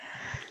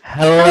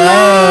Hello,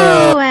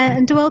 Hello,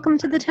 and welcome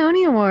to the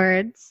Tony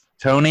Awards,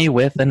 Tony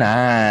with an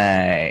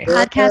I.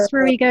 podcast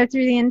where we go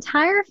through the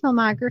entire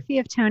filmography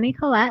of Toni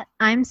Collette.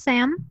 I'm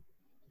Sam,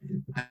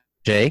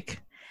 Jake.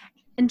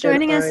 and And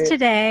joining us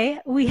today,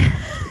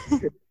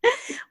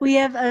 we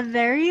have a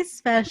very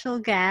special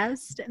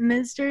guest,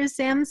 Mr.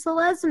 Sam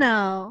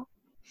Selesno.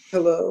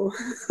 Hello.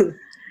 I'm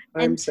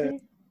And, Sam.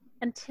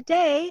 and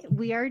today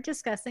we are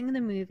discussing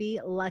the movie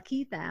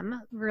Lucky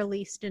Them,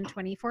 released in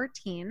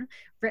 2014,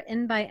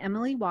 written by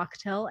Emily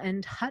Wachtel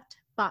and Hut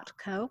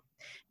Botko,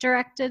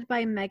 directed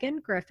by Megan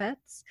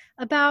Griffiths,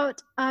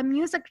 about a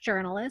music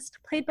journalist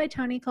played by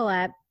Toni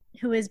Collette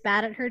who is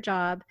bad at her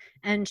job,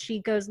 and she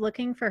goes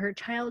looking for her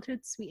childhood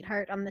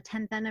sweetheart on the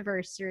 10th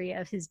anniversary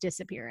of his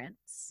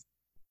disappearance.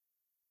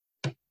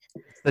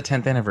 It's the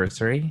 10th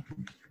anniversary.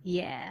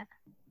 Yeah.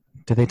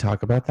 Did they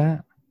talk about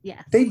that?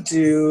 Yes. They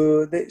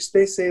do.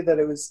 They say that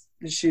it was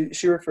she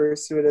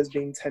refers to it as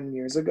being 10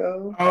 years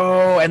ago.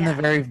 Oh, in Yeah.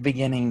 the very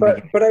beginning.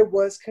 But I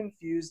was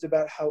confused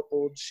about how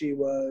old she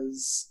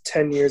was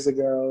 10 years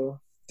ago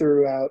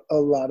throughout a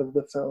lot of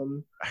the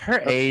film.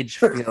 Her age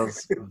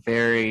feels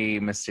very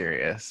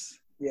mysterious.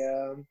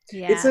 Yeah.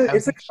 Yeah. It's a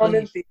Actually-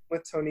 common theme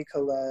with Toni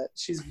Collette.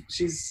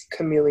 She's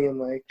chameleon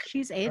like.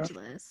 She's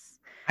ageless.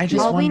 I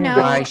just All we wonder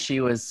know- why she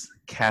was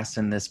cast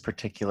in this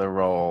particular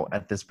role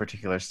at this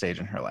particular stage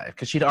in her life.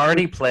 Because she'd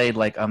already played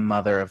like a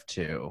mother of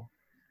two.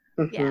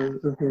 Yeah.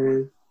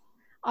 Mhm.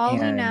 All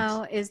we And-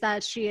 know is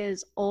that she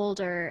is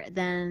older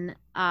than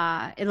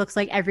it looks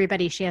like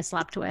everybody she has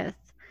slept with.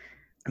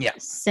 Yeah.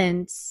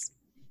 Since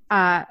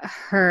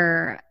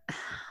her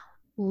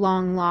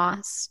long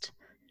lost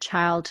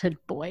childhood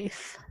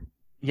boyf.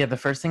 Yeah, the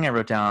first thing I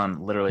wrote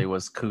down literally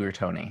was Cougar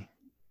Tony.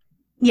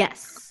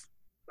 Yes.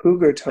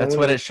 Cougar Tony. That's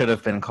what it should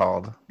have been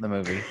called, the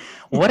movie.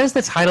 What does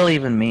the title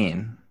even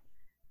mean?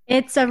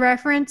 It's a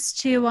reference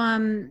to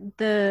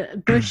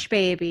the Bush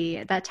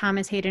baby that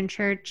Thomas Hayden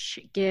Church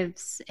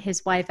gives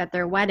his wife at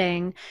their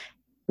wedding.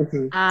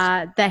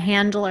 Mhm. The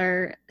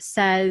handler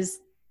says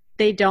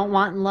they don't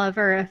want love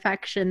or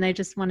affection. They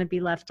just want to be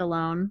left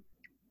alone.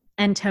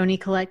 And Toni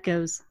Collette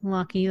goes,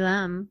 lucky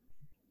them.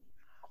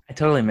 I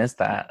totally missed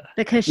that.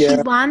 Because she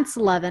Yeah. wants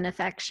love and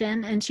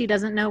affection and she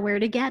doesn't know where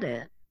to get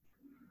it.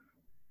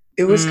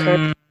 It was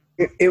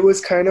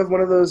kind of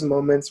one of those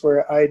moments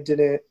where I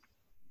didn't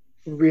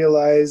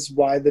realize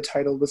why the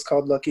title was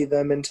called Lucky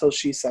Them until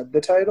she said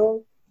the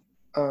title.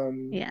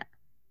 Yeah.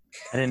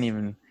 I didn't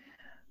even.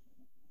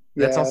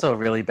 That's Yeah. also a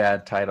really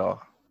bad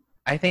title.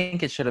 I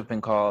think it should have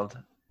been called.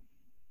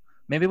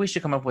 Maybe we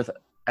should come up with,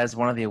 as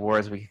one of the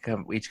awards, we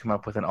each come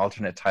up with an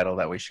alternate title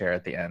that we share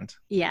at the end.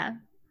 Yeah.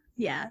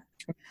 Yeah.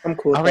 I'm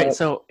cool with All right, that.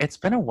 so it's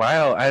been a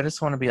while. I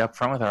just want to be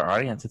upfront with our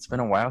audience. It's been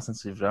a while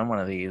since we've done one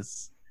of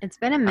these. It's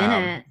been a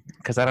minute.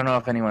 Because I don't know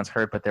if anyone's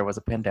heard, but there was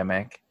a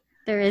pandemic.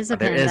 There is a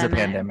There pandemic. is a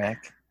pandemic.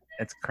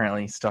 It's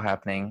currently still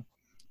happening.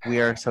 We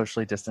are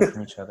socially distant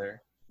from each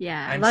other.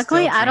 Yeah. I'm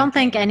Luckily, still I don't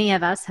think drinking. any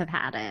of us have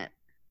had it.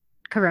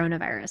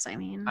 Coronavirus, I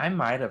mean. I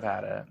might have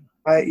had it.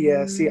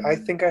 I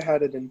think I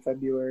had it in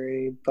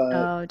February, but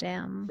Oh,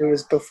 damn. it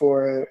was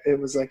before it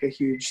was like a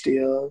huge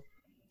deal.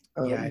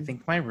 Yeah, I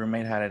think my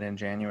roommate had it in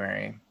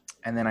January.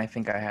 And then I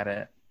think I had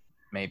it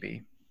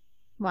maybe.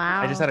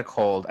 Wow. I just had a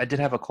cold. I did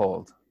have a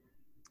cold.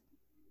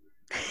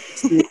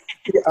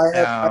 I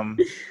had Um,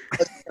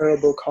 a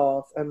terrible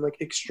cough and like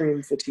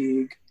extreme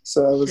fatigue,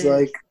 so I was Shit.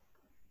 like,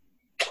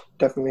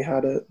 definitely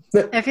had it.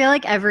 I feel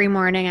like every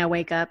morning I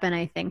wake up and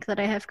I think that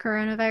I have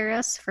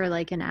coronavirus for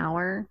like an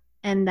hour,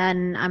 and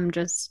then I'm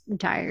just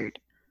tired.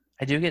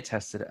 I do get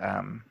tested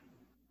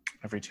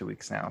every 2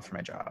 weeks now for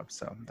my job,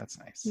 so that's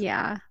nice.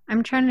 Yeah,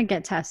 I'm trying to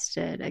get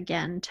tested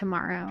again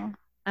tomorrow.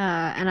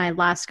 And I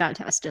last got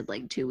tested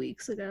like 2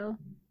 weeks ago.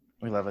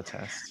 We love a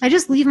test. I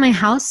just leave my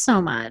house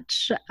so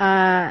much.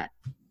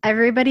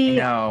 Everybody,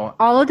 No,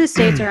 all of the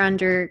states are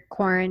under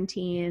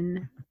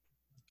quarantine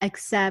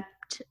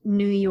except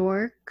New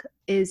York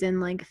is in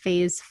like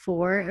phase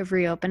 4 of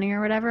reopening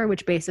or whatever,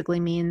 which basically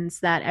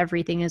means that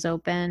everything is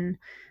open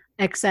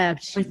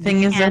except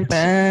everything you is can't,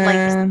 like,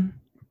 open.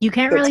 you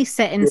can't really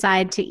sit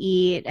inside to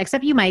eat,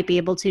 except you might be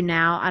able to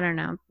now. I don't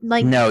know.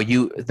 Like, No,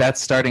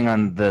 that's starting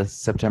on the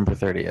September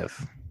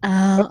 30th.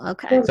 oh,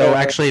 okay. So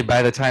actually,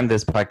 by the time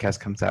this podcast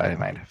comes out, it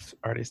might have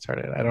already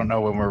started. I don't know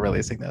when we're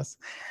releasing this.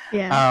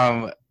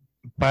 Yeah.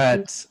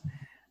 But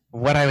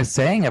what I was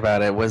saying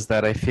about it was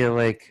that I feel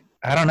like,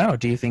 I don't know,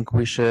 do you think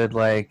we should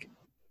like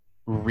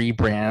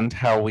rebrand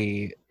how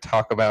we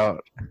talk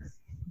about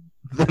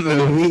the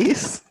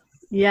movies?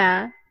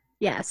 Yeah.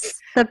 Yes.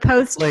 The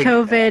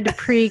post-COVID,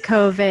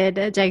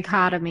 pre-COVID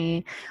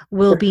dichotomy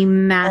will be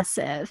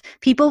massive.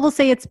 People will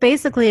say it's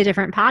basically a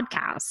different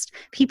podcast.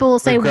 People will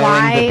say, We're growing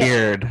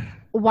the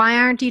why beard.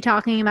 aren't you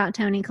talking about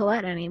Toni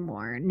Collette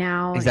anymore?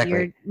 Now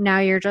Exactly.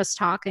 you're just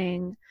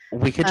talking.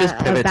 We could just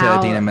pivot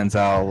about- to Idina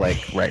Menzel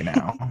like right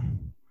now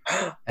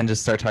and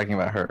just start talking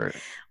about her.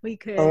 We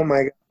could. Oh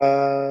my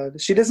god,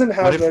 she doesn't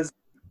What have if-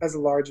 as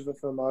large of a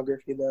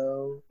filmography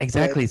though.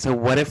 Exactly. So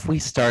what if we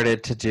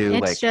started to do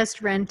it's like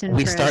just Rent and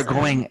we Frozen.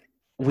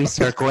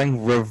 start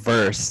going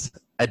reverse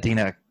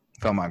Idina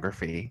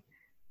filmography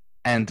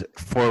and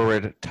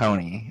forward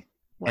Tony,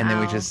 and then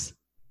we Wow. just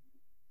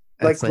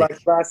Like,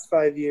 it's last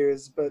 5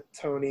 years, but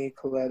Tony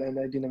Collette and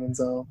Idina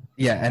Menzel.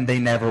 yeah, and they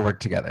never work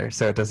together,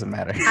 so it doesn't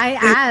matter.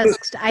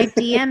 I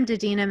DM'd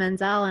Idina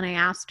Menzel and I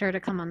asked her to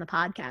come on the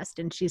podcast,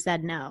 and she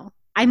said no.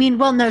 I mean,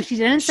 well, no, she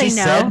didn't say She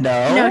no. said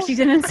no? No, she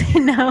didn't say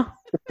no.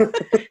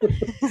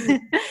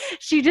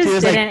 She just She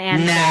was didn't like,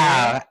 answer.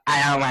 "No,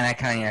 I don't want to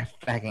come on your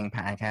fucking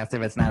podcast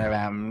if it's not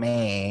about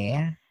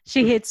me."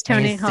 She hates Are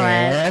you Tony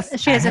Collette.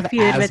 serious? She has I a have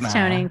feud with asthma.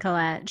 Tony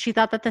Collette. She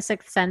thought that The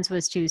Sixth Sense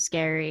was too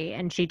scary,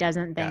 and she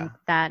doesn't think Yeah.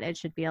 that it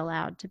should be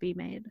allowed to be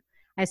made.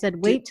 I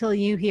said, wait till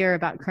you hear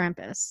about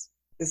Krampus.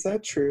 Is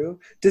that true?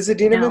 Does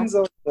Idina No.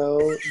 Menzel know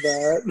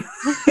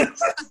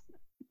that?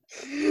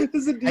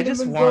 Does Idina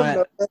just Menzel want-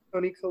 know that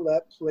Tony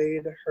Collette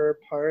played her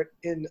part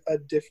in a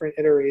different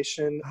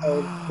iteration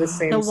of the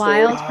same The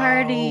story? Wild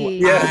Party.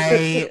 Yeah.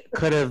 I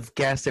could have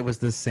guessed it was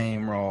the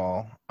same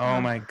role.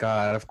 Oh my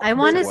god! Of course I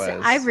want it to.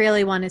 was. I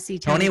really want to see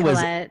Tony Tony was-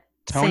 Collette.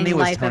 Tony sing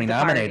was Life of Tony the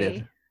nominated.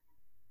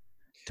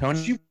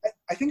 Party. Tony.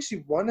 I think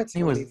she won a He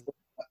Tony. was-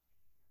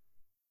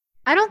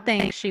 I don't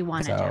think she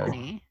won So- a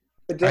Tony.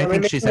 Am I think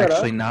making she's that up?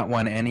 actually not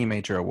won any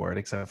major award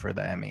except for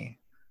the Emmy.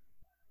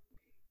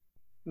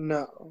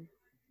 No.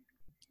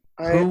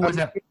 Who was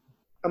that?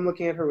 I'm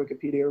looking at her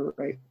Wikipedia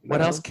right now.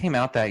 What else came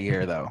out that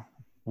year though?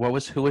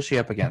 Who was she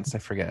up against? I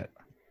forget.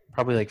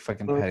 Probably like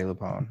fucking Patti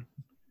LuPone.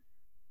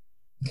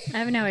 I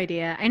have no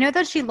idea. I know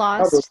that she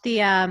lost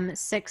the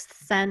Sixth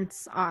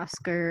Sense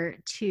Oscar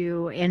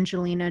to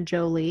Angelina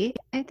Jolie,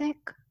 I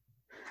think.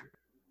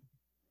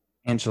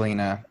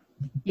 Angelina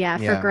Yeah,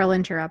 for Yeah. Girl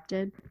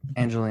Interrupted.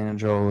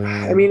 Jolie.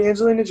 I mean,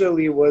 Angelina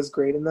Jolie was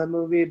great in that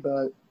movie,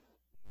 but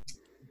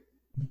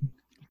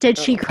Did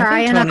she I cry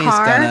think in a Tony's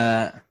car?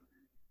 gonna-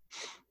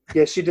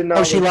 yeah, she did not.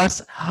 Oh, she win.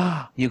 lost.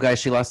 You guys,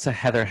 she lost to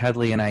Heather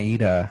Headley and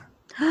Aida.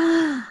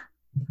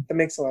 That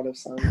makes a lot of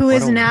sense. Who What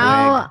is a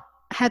now wig.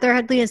 Heather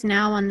Headley is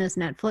now on this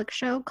Netflix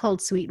show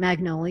called Sweet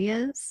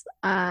Magnolias.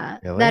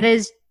 Really? That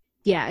is,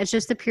 yeah, it's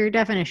just the pure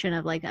definition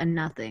of like a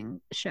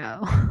nothing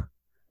show.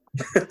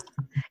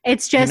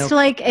 It's just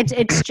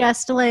it's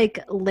just like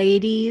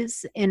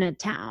ladies in a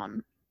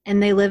town,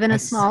 and they live in a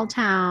That's- small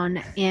town,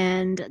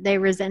 and they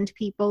resent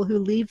people who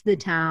leave the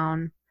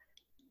town.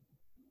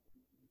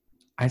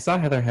 I saw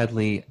Heather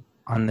Headley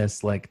on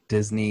this like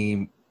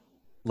Disney,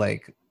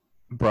 like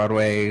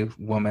Broadway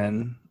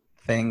woman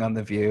thing on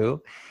The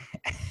View.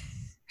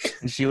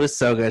 And she was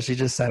so good. She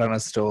just sat on a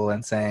stool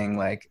and sang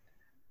like,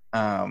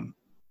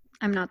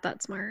 I'm not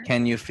that smart.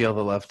 "Can you feel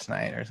the love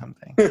tonight?" or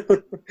something.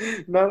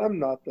 I'm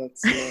not that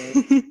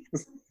smart.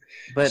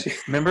 But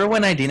remember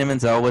when Idina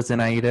Menzel was in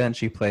Aida and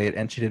she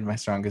did My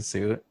Strongest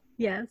Suit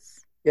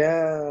Yes.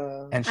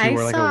 Yeah. and she I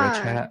wore like a witch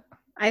saw- hat?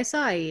 I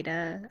saw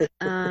Aida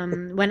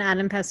when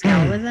Adam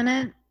Pascal was in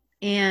it,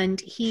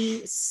 and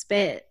he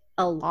spit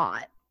a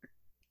lot.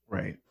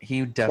 Right.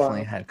 He definitely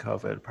Wow. had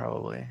COVID,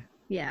 probably.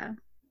 Yeah.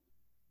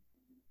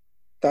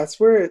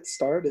 That's where it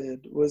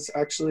started, was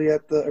actually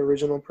at the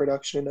original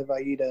production of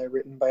Aida,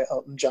 written by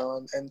Elton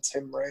John and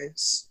Tim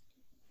Rice.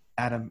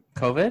 Adam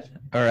COVID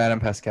or Adam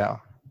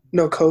Pascal?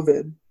 No,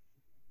 COVID.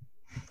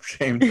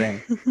 Same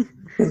thing.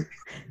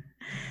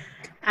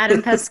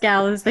 Adam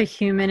Pascal is the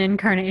human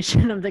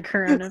incarnation of the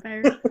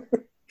coronavirus.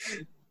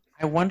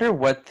 I wonder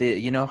what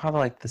how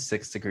like the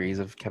 6 degrees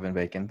of Kevin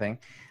Bacon thing.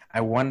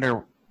 I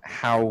wonder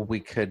how we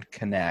could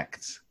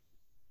connect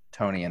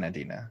Tony and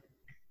Idina.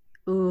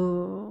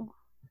 Ooh.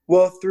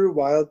 Well, through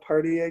Wild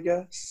Party, I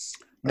guess.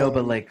 No,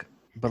 but like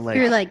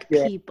You're like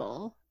yeah.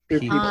 people. through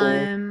people.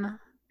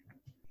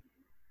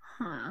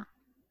 Huh.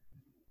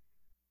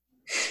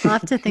 I'll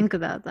have to think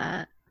about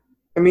that.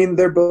 I mean,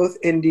 they're both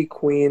indie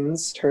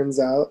queens, turns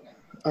out.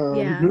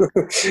 Yeah.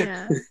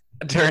 Yeah.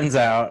 Turns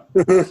out.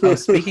 Oh,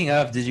 speaking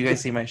of, did you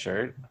guys see my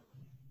shirt?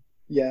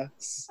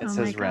 Yes. It Oh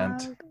says my Rent.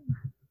 God.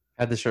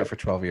 Had the shirt for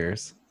 12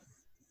 years.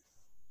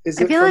 Is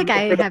I it feel from like the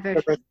I have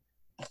production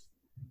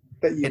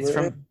that you It's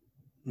were in? from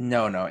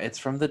no, it's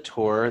from the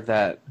tour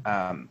that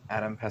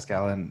Adam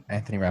Pascal and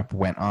Anthony Rapp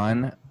went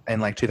on in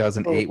like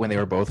 2008 when they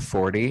were both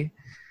 40,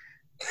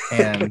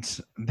 and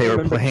they were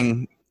Remember.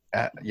 playing.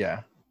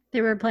 Yeah,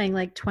 They were playing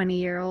like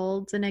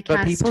 20-year-olds in a But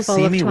cast people full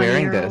see of me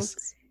wearing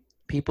 20-year-olds.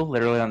 people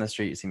literally on the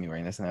street see me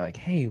wearing this, and they're like,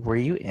 "Hey, were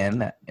you in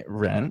that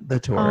Rent the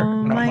tour?" Oh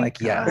and my I'm like,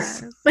 God.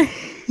 "Yes,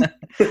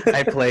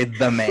 I played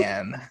the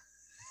man."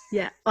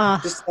 Yeah. Ugh.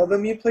 Just tell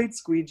them you played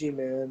Squeegee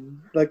Man,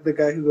 like the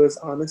guy who goes,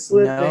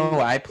 honestly. No,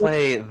 I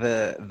play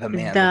the man. The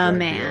drug dealer.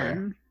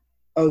 man.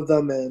 Oh,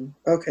 the man.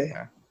 Okay.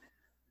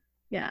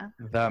 Yeah.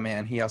 The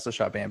man. He also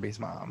shot Bambi's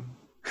mom,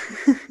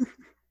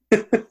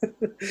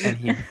 and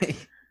he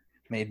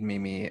made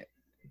Mimi.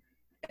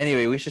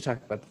 Anyway, we should talk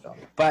about the film.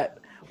 But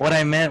what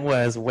I meant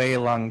was, way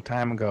a long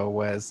time ago,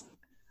 was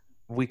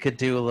we could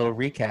do a little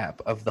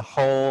recap of the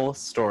whole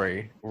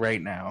story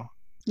right now.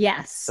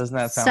 Yes. Doesn't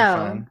that sound so,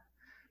 fun?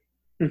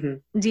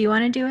 Mhm. do you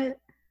want to do it?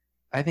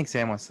 I think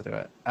Sam wants to do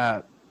it.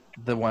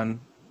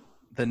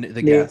 The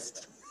Me.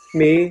 guest.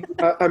 Me?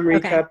 I'm Okay.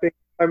 recapping.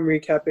 I'm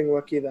recapping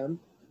Lucky Them.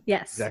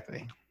 Yes.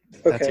 Exactly.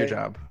 That's your Okay.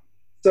 job.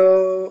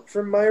 So,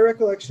 from my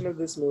recollection of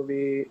this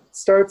movie, it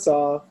starts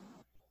off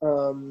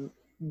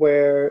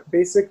where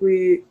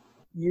basically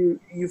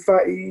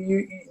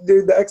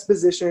the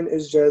exposition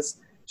is just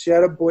she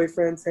had a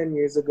boyfriend 10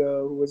 years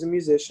ago who was a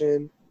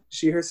musician.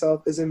 She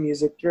herself is a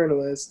music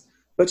journalist,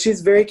 but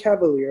she's very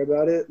cavalier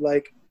about it.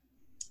 Like,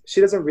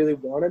 she doesn't really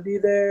want to be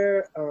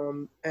there.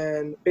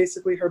 And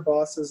basically, her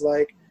boss is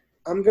like,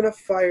 I'm going to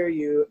fire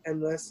you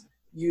unless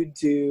you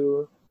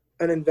do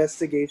an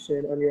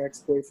investigation on your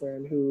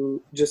ex-boyfriend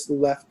who just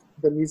left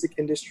the music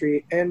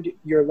industry and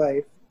your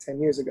life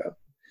 10 years ago.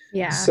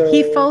 Yeah, So-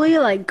 he fully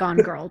like Gone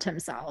Girled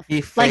himself. He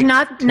Like faked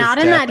not his in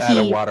death that at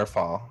a he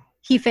waterfall.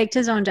 he faked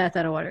his own death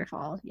at a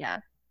waterfall. Yeah,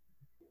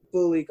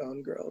 Fully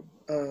gone girl.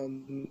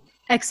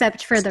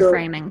 except for the So-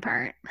 framing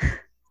part.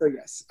 So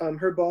yes,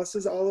 her boss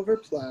is Oliver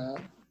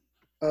Platt.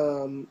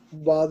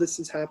 While this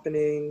is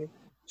happening,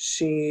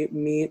 she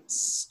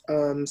meets.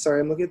 Sorry,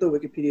 I'm looking at the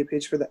Wikipedia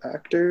page for the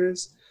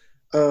actors.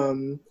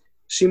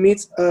 She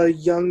meets a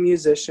young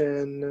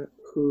musician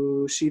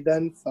who she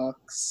then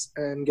fucks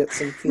and gets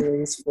some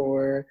feelings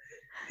for.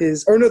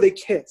 Or no, they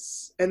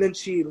kiss, and then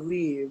she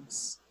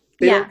leaves.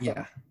 They Yeah. don't- Yeah.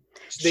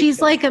 they She's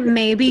kiss. like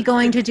maybe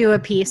going to do a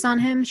piece on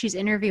him. She's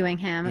interviewing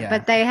him, Yeah.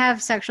 but they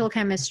have sexual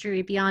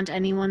chemistry beyond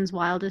anyone's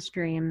wildest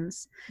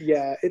dreams.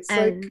 Yeah, it's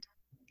like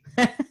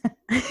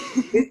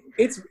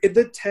And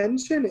the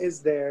tension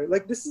is there.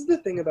 Like, this is the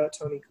thing about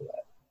Toni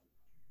Collette,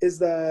 is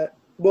that,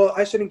 well,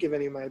 I shouldn't give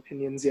any of my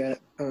opinions yet.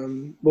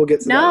 We'll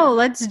get to no,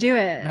 let's do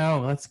it.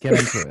 No, let's get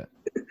into it.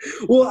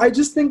 that. Well, I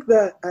just think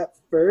that at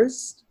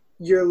first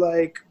you're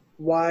like,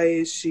 why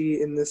is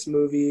she in this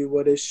movie?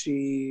 What is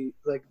she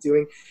like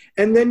doing?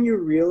 And then you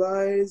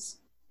realize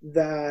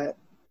that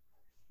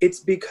it's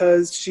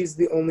because she's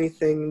the only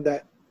thing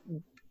that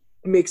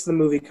makes the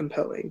movie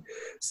compelling.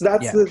 So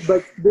that's Yeah.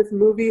 this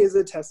movie is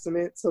a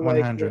testament to like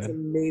 100. what's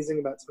amazing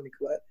about Toni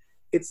Collette.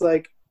 It's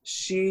like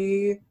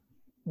she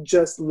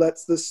just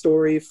lets the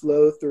story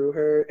flow through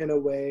her in a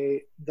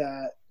way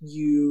that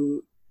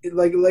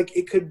like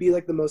it could be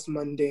like the most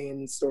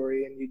mundane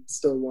story and you'd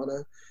still want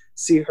to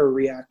see her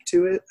react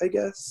to it, I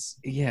guess.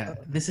 Yeah,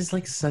 this is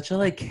like such a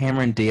like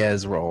Cameron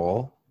Diaz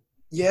role,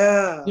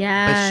 Yeah.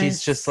 Yeah, but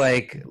she's just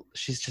like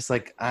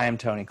I'm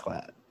Toni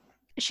Collette,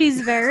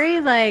 she's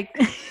very like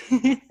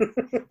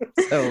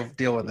so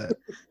deal with it.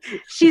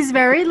 she's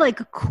very like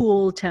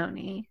cool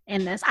Tony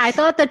in this. I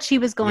thought that she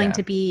was going Yeah.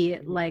 to be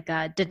like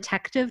a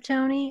detective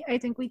Tony, I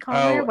think we call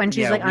Oh, her when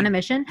she's yeah, like on a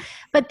mission.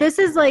 But this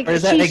is like Or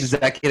is that she's-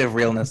 executive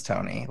realness,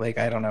 Tony? Like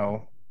I don't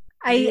know.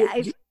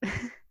 I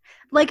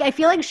like I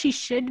feel like she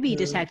should be Mm.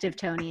 Detective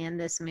Tony in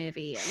this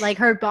movie. Like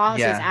her boss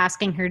Yeah. is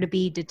asking her to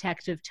be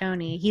Detective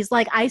Tony. He's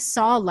like, I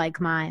saw Like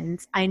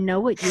Minds. I know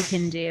what you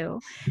can do.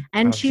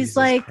 And Oh, she's Jesus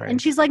like Christ.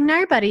 and she's like,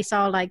 nobody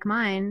saw Like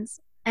Minds.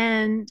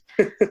 And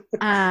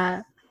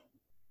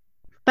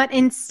but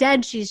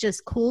instead she's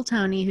just cool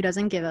Tony who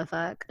doesn't give a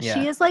fuck. Yeah.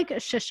 She is like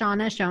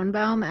Shoshana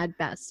Schoenbaum at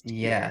best.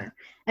 Yeah. here.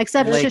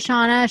 Except Like-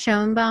 Shoshana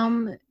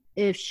Schoenbaum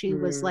if she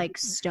was Mm. like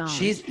stoned.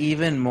 She's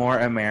even more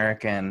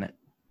American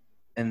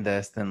in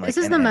this than like. this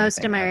is in the most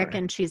anything ever.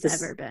 American she's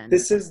This- ever been.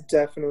 This is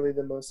definitely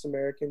the most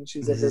American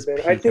she's This ever is been.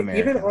 I peak think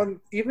American.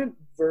 even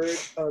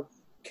verge of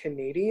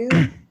Canadian.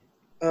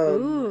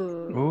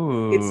 Ooh.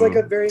 Ooh, It's like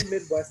a very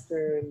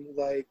Midwestern,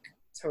 like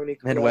Toni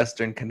Collette.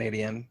 Midwestern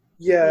Canadian.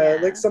 Yeah,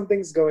 Yeah. like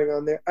something's going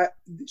on there.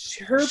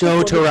 Her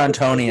So performance in this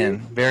Torontonian,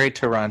 movie- very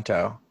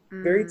Toronto.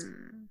 very-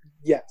 Mm.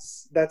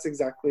 Yes, that's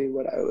exactly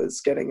what I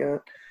was getting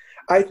at.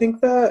 I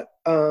think that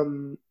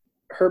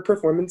her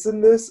performance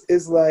in this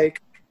is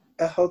like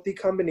a healthy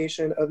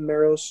combination of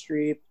Meryl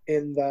Streep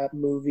in that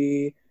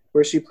movie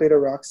where she played a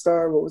rock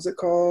star. What was it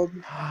called?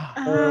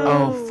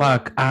 Oh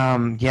fuck.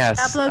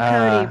 Yes. Diablo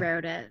Cody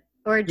wrote it.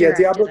 Or Yeah,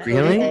 directed Diablo it, Cody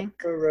Really? I think.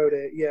 also wrote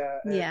it. Yeah.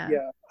 and- Yeah.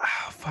 Yeah.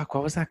 Oh fuck.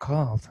 What was that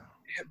called?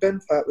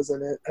 Ben Platt was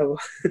in it. Oh,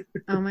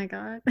 Oh my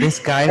god. This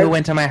guy who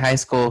went to my high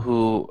school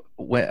who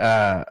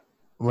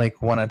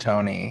like won a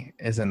Tony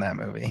is in that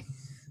movie.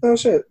 oh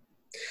shit.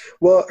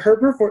 Well,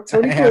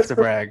 I have to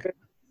brag.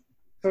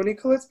 Toni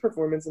Collette's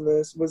performance in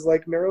this was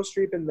like Meryl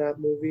Streep in that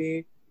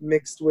movie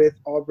mixed with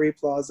Aubrey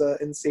Plaza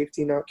in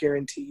Safety Not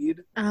Guaranteed.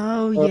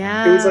 Oh It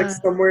yeah. was like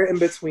somewhere in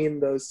between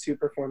those two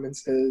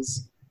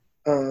performances.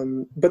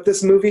 But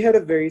this movie had a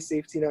very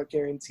Safety Not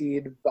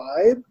Guaranteed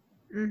vibe.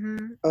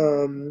 Mhm.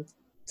 Thomas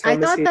I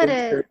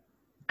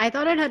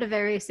thought it had a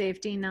very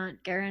safety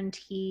not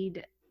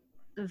guaranteed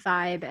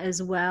vibe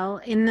as well,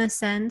 in the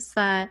sense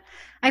that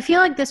I feel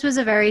like this was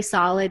a very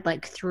solid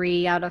like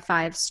 3 out of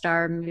 5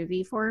 star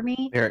movie for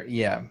me.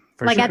 Yeah.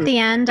 For Like sure. at the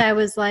end I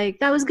was like,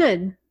 that was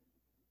good.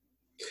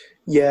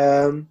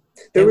 Yeah.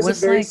 There It was,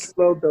 was a very like-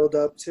 slow build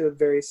up to a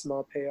very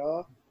small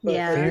payoff. but,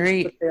 Yeah. like,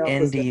 very the payoff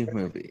was indie different.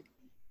 movie.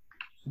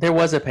 There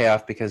was a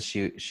payoff because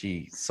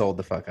she sold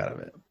the fuck out of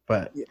it.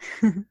 But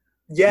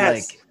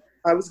Yes. like,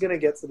 I was gonna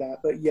get to that,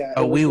 but yeah.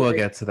 oh, it was we will very-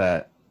 get to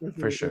that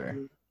for Mhm, sure.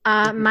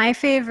 mhm. My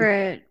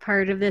favorite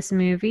part of this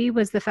movie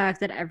was the fact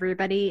that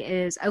everybody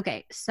is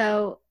okay.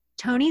 So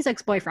Tony's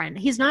ex-boyfriend,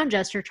 he's not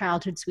just her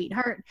childhood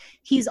sweetheart.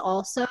 He's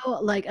also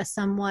like a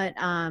somewhat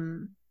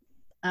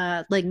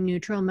like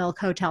Neutral Milk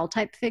Hotel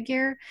type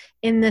figure,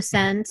 in the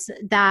sense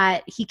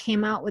that he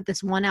came out with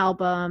this one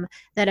album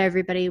that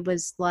everybody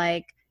was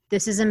like,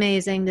 this is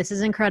amazing, this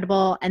is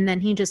incredible, and then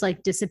he just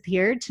like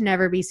disappeared to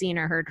never be seen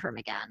or heard from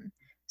again.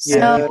 So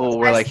Yeah. People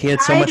were like, he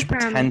had so aside much from-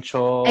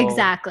 potential.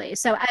 Exactly.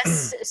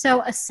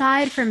 So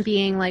aside from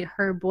being like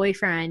her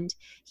boyfriend,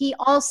 he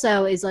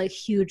also is like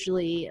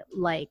hugely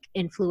like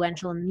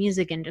influential in the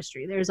music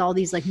industry. There's all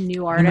these like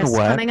new artists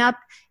what? coming up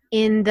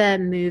in the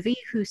movie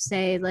who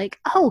say like,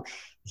 "Oh,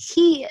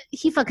 he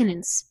fucking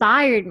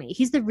inspired me.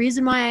 He's the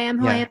reason why I am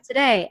who I Yeah. am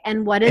today."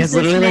 And what is It's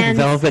this literally like man's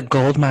Velvet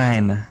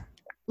Goldmine,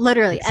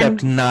 literally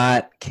except and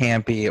not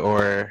campy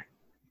or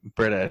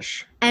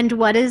British. and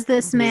what is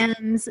this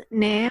man's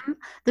name?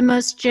 The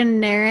most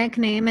generic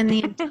name in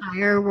the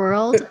entire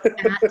world,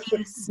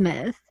 Matthew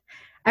Smith.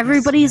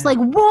 Everybody's like,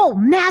 whoa,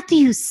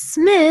 Matthew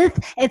Smith.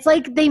 It's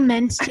like they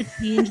meant to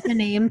change the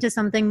name to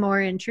something more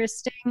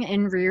interesting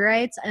in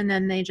rewrites, and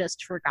then they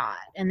just forgot.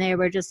 And they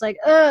were just like,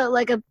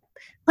 like a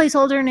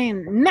placeholder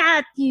name,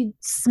 Matthew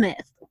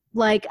Smith.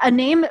 Like a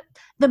name,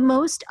 the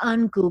most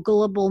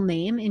ungoogleable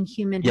name in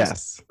human history.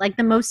 Yes. Like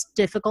the most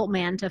difficult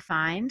man to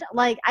find.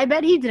 Like I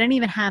bet he didn't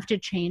even have to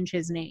change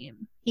his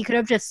name. He could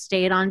have just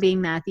stayed on being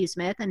Matthew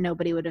Smith and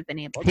nobody would have been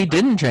able to. He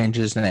didn't change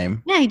his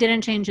name. Yeah, he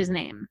didn't change his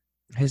name.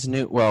 His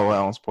new, well, I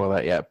won't spoil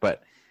that yet,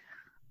 but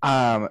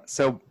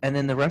so, and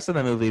then the rest of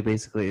the movie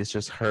basically is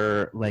just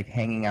her like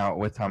hanging out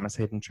with Thomas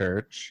Hayden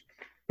Church.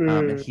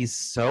 And he's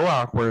so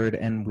awkward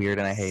and weird,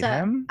 and I hate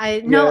him. I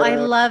Yeah.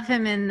 love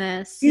him in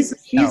this. He's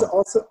No.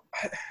 also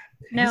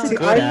No, He's a See,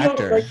 good I don't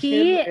actor. like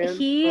he him and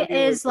he Bobby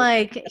is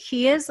Lashley. like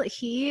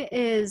he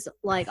is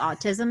like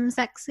autism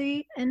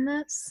sexy in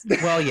this.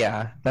 Well,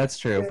 yeah, that's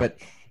true. Yeah. But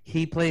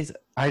he plays.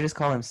 I just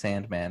call him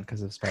Sandman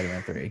because of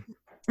Spider-Man 3.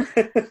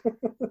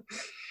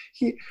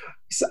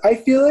 So I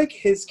feel like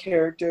his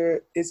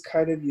character is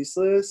kind of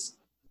useless,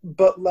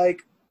 but like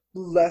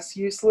less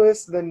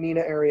useless than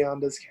Nina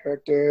Arianda's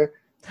character.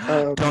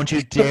 Don't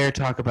you dare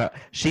talk about.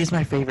 She's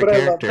my favorite But I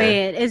love- character.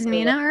 Wait, is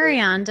Nina love her.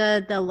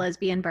 Arianda the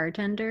lesbian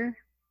bartender?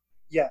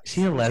 Yes.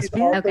 She a She's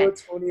lesbian? also Okay. a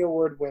Tony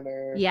Award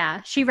winner.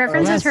 Yeah, she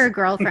references yes. her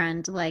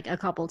girlfriend like a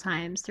couple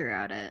times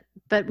throughout it,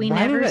 but we Why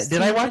never did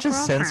I see watch the a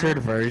censored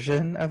girlfriend.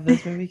 version of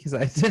this movie because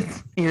I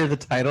didn't hear the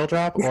title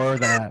drop or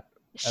that.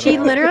 She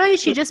all. literally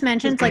she just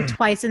mentions like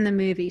twice in the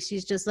movie.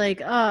 She's just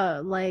like,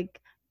 oh, like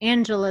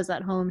Angela's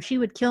at home. She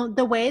would kill.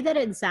 The way that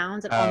it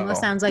sounds, it almost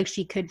Oh. sounds like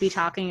she could be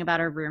talking about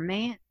her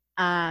roommate.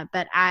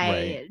 But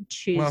I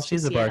choose. Well, to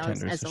she's a see it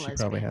bartender, as so a she lesbian.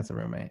 probably has a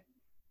roommate.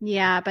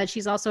 Yeah, but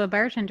she's also a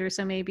bartender,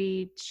 so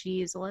maybe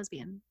she's a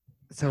lesbian.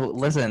 So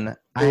listen,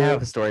 I Yeah.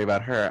 have a story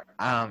about her.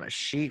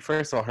 She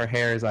first of all, her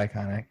hair is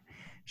iconic.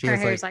 She Her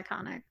has hair's like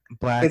iconic.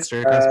 black It's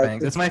straight bad.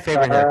 bangs. It's my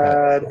favorite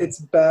haircut. Bad. It's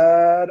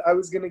bad. I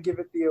was gonna give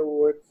it the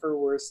award for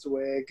worst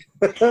wig.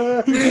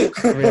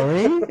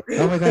 Really?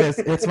 Oh my god,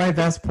 it's my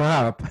best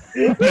prop.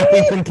 I'm not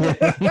even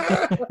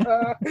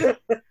kidding.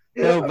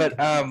 No, but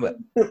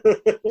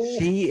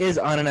she is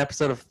on an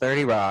episode of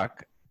 30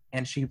 Rock,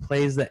 and she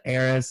plays the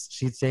heiress.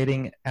 She's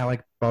dating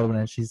Alec Baldwin,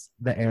 and she's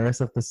the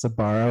heiress of the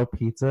Sbarro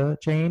pizza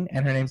chain,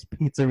 and her name's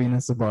Pizzerina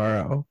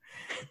Sbarro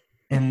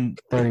in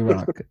 30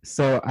 Rock.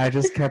 So I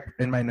just kept,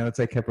 in my notes,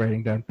 I kept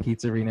writing down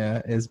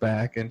Pizzerina is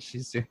back, and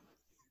she's doing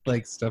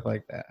like stuff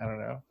like that. I don't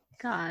know.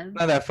 God.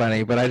 Not that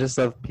funny, but I just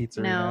love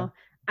Pizzerina. No.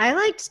 I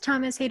liked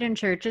Thomas Hayden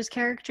Church's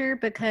character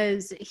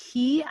because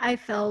I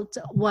felt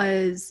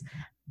was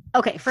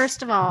okay.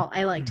 First of all,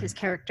 I liked his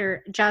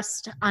character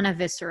just on a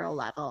visceral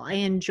level. I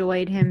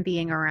enjoyed him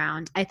being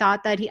around. I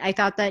thought that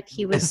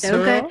he was so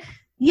good. Visceral?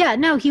 Yeah,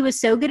 no, he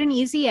was so good in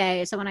Easy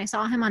A. So when I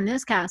saw him on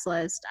this cast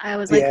list, I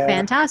was like, Yeah,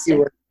 fantastic. He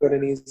worked good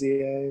and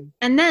easy.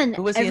 And then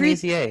Who was he in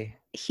Easy A?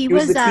 he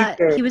was was the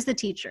teacher. he was the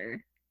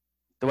teacher.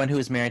 The one who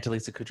was married to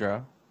Lisa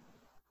Kudrow,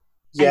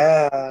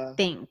 Yeah. I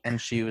think. and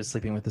she was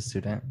sleeping with a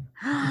student.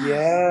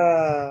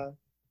 Yeah.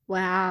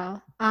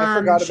 Wow. I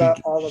forgot She,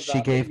 about all of that. she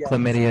gave but yeah.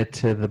 chlamydia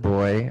to the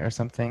boy or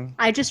something.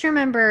 I just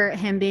remember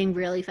him being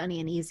really funny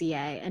in Easy A,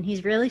 and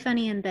he's really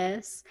funny in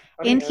this.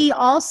 Funny And he and-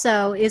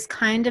 also is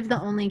kind of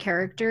the only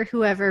character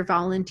who ever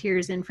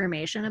volunteers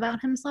information about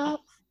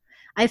himself.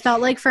 I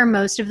felt like for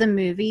most of the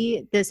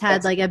movie, this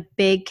had That's- like a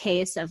big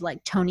case of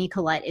like Toni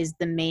Collette is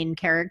the main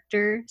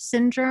character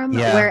syndrome,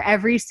 Yeah. where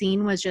every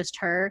scene was just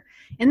her.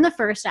 In the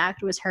first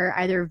act was her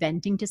either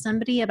venting to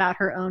somebody about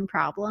her own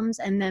problems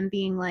and then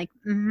being like,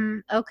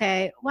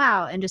 okay,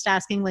 wow, and just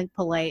asking like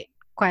polite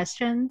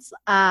questions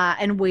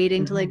and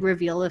waiting to like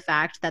reveal the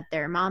fact that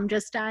their mom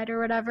just died or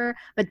whatever.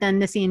 But then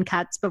the scene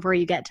cuts before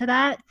you get to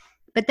that.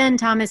 But then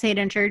Thomas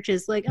Hayden Church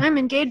is like, I'm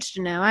engaged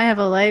now. I have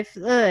a life.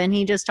 And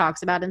he just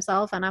talks about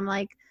himself. And I'm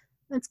like,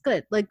 that's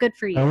good. Like, good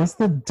for That you. was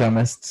the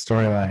dumbest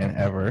storyline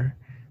ever.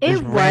 It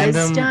This was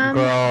random dumb,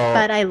 girl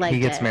but I liked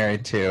he gets it.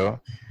 married to.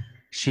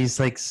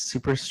 She's like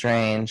super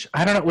strange.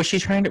 I don't know. Was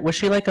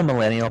she like a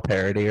millennial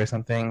parody or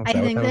something? I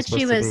think that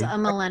she supposed to was be? a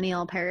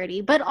millennial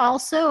parody. But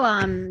also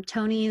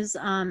Tony's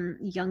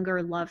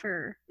younger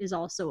lover is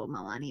also a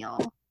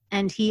millennial.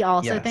 and he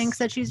also Yes. thinks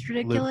that she's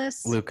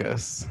ridiculous.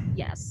 Lucas.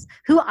 Yes,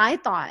 who I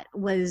thought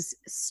was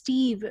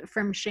Steve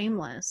from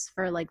Shameless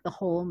for like the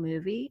whole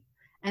movie,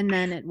 and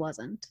then it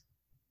wasn't.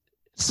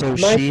 So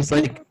My- she's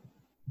like,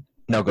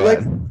 no, go Like-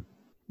 ahead.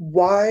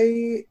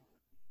 Why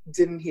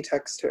didn't he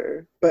text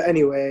her? But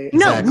anyway.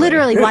 No, Exactly.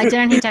 literally, why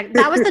didn't he text?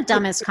 That was the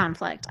dumbest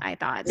conflict, I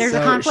thought. There's a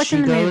So conflict she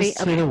in the movie.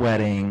 goes to the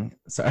wedding.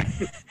 Sorry.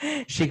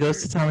 She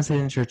goes to Thomas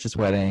Hayden Church's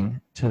wedding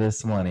to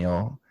this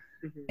millennial,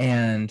 Mhm.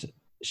 and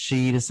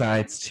she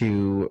decides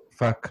to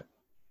fuck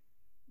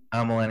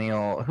a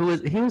millennial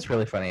he was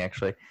really funny,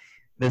 actually.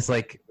 This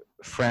like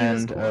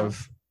friend cool.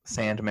 of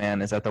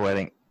Sandman is at the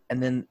wedding,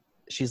 and then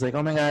she's like,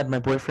 oh my god, my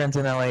boyfriend's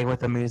in LA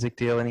with a music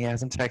deal and he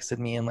hasn't texted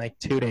me in like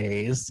 2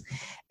 days,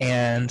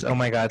 and oh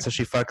my god, so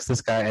she fucks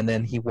this guy, and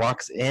then he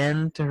walks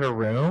into her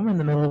room in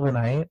the middle of the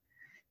night,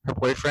 her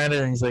boyfriend,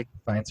 and he's like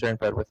finds her in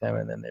bed with him,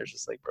 and then they're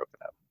just like broken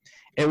up.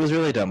 It was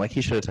really dumb. Like, he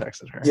should have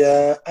texted her.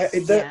 Yeah,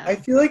 Yeah. I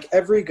feel like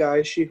every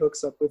guy she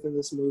hooks up with in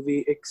this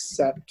movie,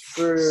 except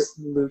for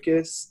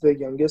Lucas, the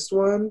youngest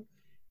one,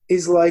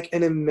 is like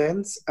an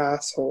immense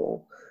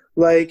asshole.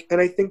 Like,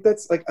 and I think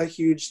that's like a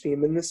huge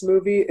theme in this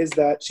movie is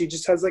that she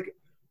just has like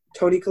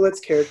Toni Collette's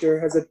character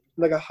has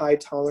a high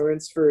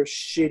tolerance for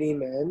shitty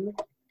men,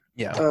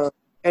 Yeah.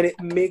 and it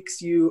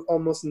makes you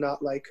almost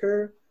not like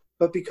her.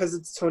 But because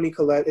it's Toni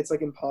Collette, it's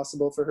like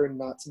impossible for her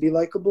not to be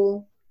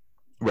likable.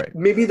 Right.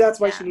 Maybe that's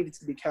why Yeah. she needed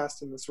to be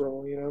cast in this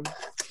role, you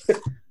know?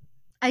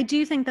 I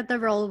do think that the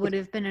role would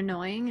have been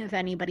annoying if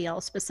anybody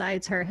else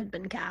besides her had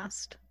been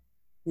cast.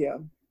 Yeah.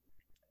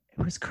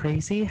 It was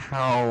crazy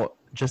how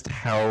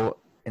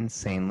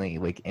insanely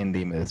like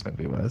indie this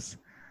movie was.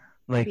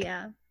 Like,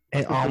 Yeah.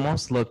 it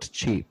almost looked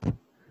cheap,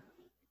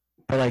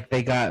 but like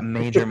they got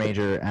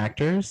major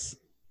actors,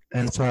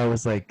 and so I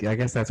was like, I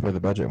guess that's where the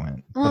budget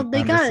went. Well, But they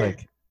I'm just got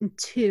like,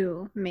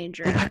 two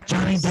major they got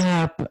Johnny actors.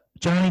 Depp.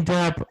 Johnny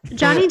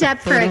Depp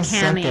for a 30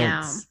 cameo.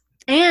 seconds.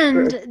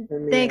 And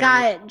they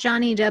Yeah. got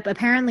Johnny Depp.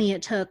 Apparently,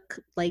 it took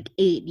like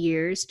 8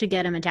 years to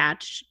get him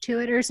attached to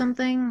it or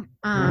something.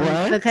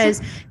 What?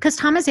 Because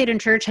Thomas Hayden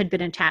Church had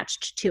been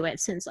attached to it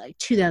since like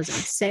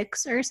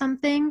 2006 or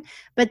something.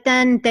 But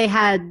then they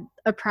had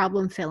a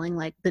problem filling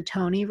like the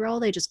Tony role.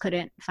 They just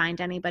couldn't find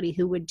anybody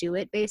who would do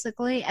it,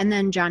 basically. And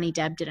then Johnny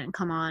Depp didn't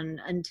come on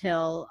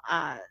until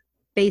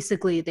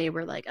basically they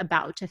were like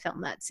about to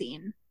film that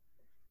scene.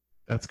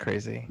 That's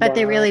crazy. But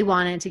they Wow. really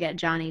wanted to get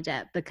Johnny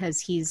Depp because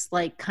he's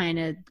like kind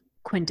of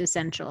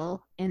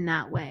quintessential in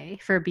that way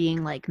for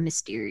being like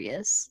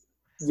mysterious.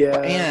 Yeah.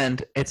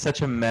 And it's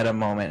such a meta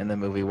moment in the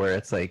movie where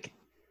it's like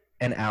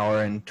an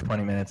hour and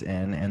 20 minutes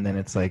in, and then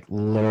it's like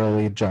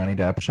literally Johnny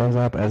Depp shows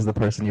up as the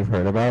person you've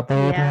heard about the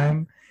whole Yeah.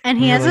 time. And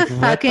he You're has like, a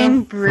what the fucking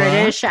fuck?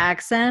 British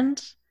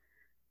accent.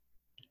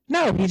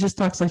 No, he just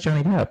talks like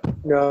Johnny Depp.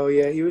 No,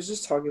 yeah, he was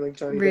just talking like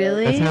Johnny Depp.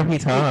 Really? That's how he Yeah,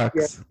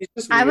 talks. he's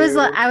just I was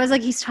weird.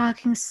 like, he's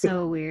talking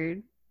so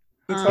weird.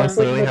 He Um, talks That's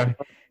literally like how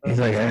he's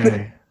like,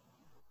 hey,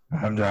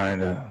 I'm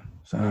Johnny Depp.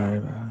 Sorry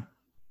about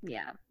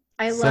Yeah.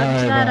 I loved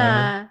Sorry,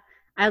 that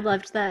I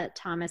loved that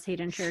Thomas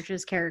Hayden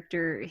Church's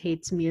character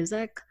hates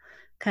music,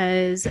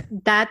 because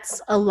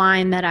that's a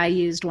line that I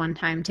used one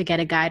time to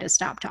get a guy to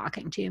stop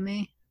talking to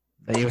me.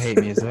 that you hate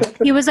music.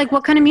 He was like,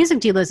 what kind of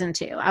music do you listen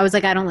to? I was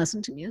like, I don't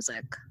listen to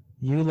music.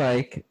 You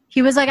like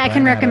He was like, I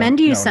can Bryan recommend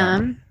Adams. you No, no.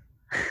 some.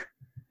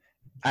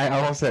 I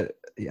almost said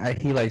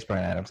he likes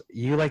Bryan Adams.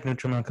 You like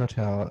Nutrimilk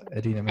Hotel,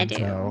 Adina I do.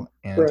 Menzel,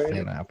 and Right.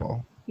 Fiona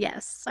Apple.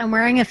 Yes, I'm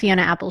wearing a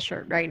Fiona Apple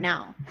shirt right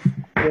now.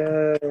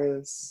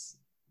 Yes.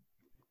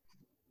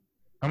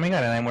 Oh my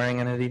god, and I'm wearing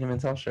an Adina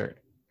Menzel shirt.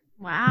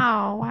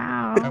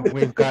 Wow.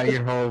 We've got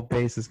your whole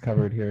bases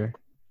covered here.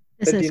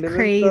 This is Idina Menzel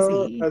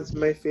crazy. has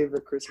my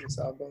favorite Christmas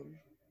album.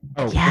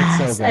 Oh,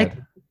 Yes, it's so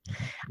good.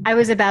 I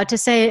was about to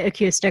say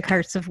Acoustic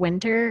Hearts of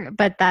Winter,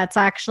 but that's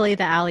actually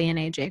the Ali and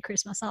AJ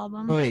Christmas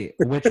album. Wait,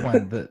 which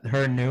one?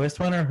 Her newest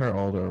one or her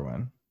older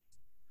one?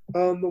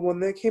 The one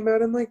that came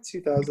out in like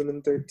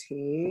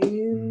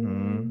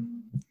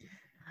 2013.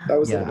 That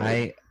was Yeah, the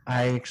I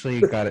actually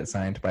got it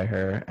signed by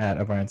her at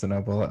a Barnes and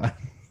Noble on Oh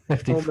my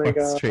 54th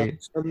god,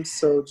 Street. I'm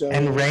so jealous.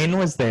 And Rain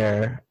was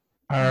there.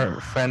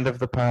 Our friend of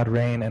the pod,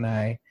 Rain, and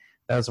I.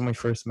 That was when we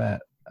first met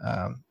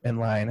in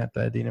line at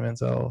the Adina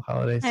Menzel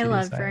holiday. I CD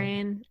love signing.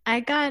 Rain. I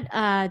got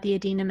the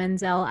Adina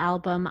Menzel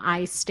album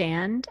I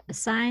Stand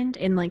signed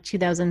in like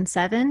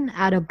 2007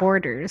 at a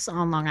Borders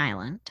on Long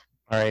Island.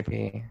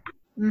 R.I.P.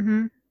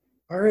 Mm-hmm.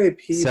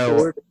 R.I.P. So-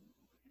 Jordan.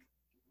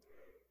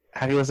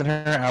 Have you listened to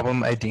her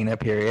album Adina?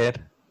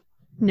 Period.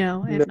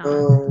 No, I have not.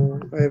 No,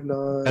 I have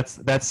not. That's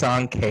that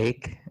song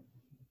Cake.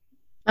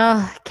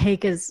 Oh,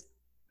 Cake is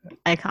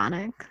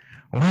iconic.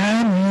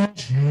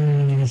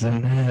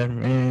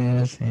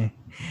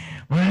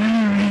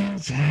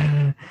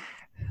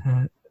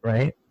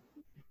 Right?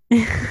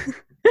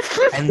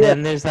 And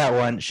then there's that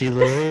one. She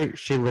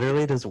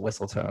literally does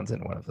whistle tones in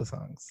one of the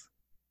songs.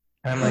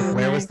 And I'm like, Oh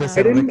where my was this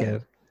God. in I didn't-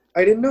 Wicked?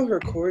 I didn't know her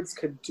chords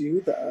could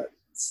do that.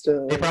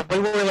 Still, They probably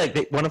were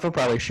like one of them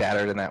probably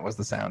shattered, and that was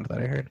the sound that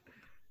I heard.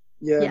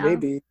 yeah, Yeah.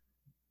 maybe.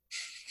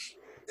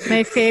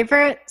 My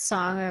favorite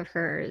song of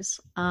hers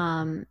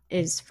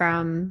is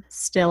from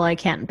Still I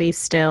Can't Be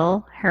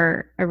Still,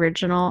 her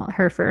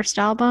first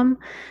album,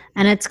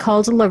 and it's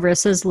called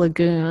Larissa's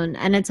Lagoon,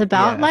 and it's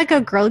about Yeah. like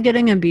a girl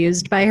getting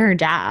abused by her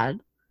dad.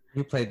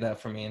 You played that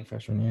for me in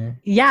freshman year.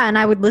 Yeah, and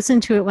I would listen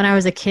to it when I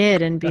was a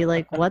kid and be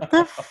like, "What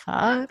the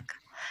fuck?"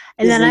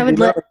 And Is then I would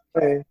Regina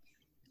okay?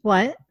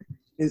 what?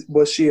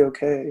 Was she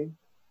okay?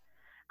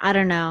 I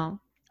don't know.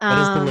 What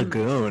is the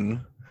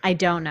lagoon? I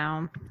don't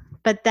know.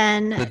 But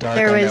then The dark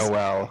there I was know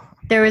well.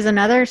 there was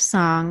another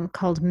song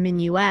called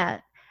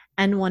Minuet,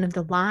 and one of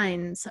the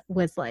lines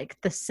was like,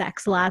 "The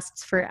sex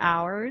lasts for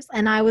hours,"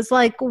 and I was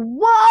like,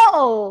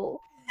 "Whoa,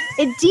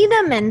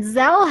 Idina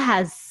Menzel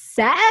has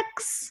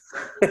sex."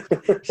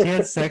 She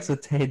had sex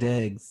with Taye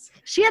Diggs.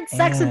 She had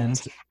sex with,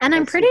 And and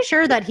I'm pretty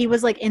sure that he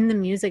was like in the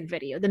music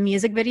video. The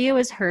music video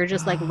is her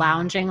just like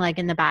lounging like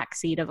in the back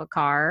seat of a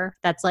car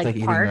that's it's like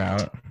eating her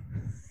parked.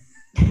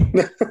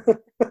 out.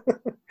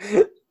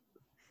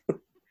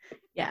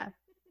 Yeah.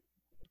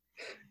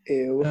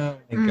 Ew. Oh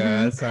my Mhm.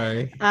 god,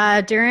 sorry.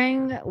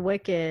 During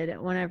Wicked,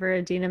 whenever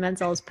Idina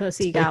Menzel's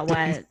pussy got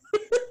wet,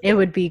 it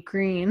would be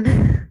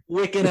green.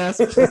 Wicked ass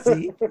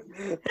pussy.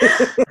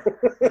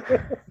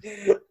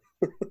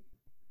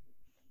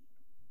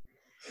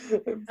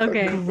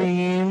 Okay.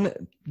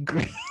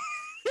 Green.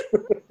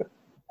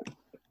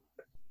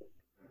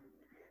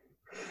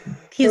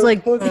 He's Her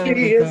like, pussy oh my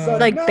is God.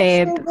 Like,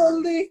 babe.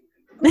 unnaturally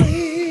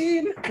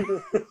green.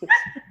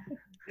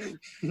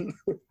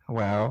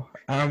 Wow.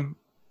 Do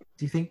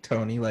you think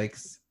Tony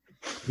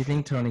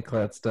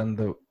Collette's done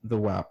the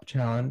WAP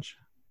challenge?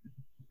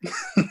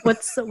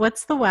 what's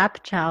the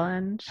WAP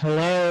challenge?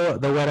 Hello,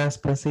 the wet ass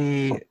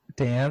pussy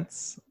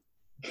dance.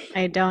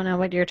 I don't know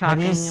what you're Have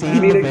talking you about. seen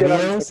need the to get on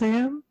video, TikTok.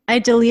 Sam? I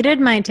deleted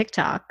my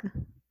TikTok.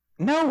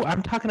 No,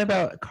 I'm talking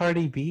about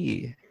Cardi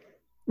B.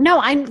 No,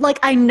 I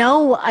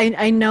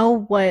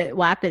know what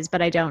WAP is,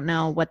 but I don't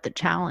know what the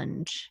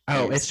challenge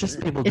Oh, is. it's just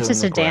people It's doing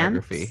just the a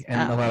dance? choreography,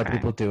 and Oh, a lot okay. of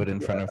people do it in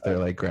front of their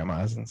like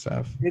grandmas and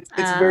stuff. It's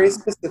very Oh.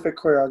 specific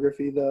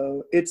choreography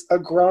though. It's a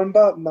grand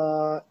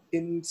battement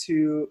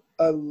into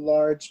a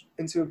grand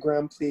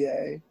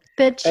plie,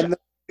 Bitch. and then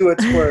to a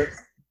twerk,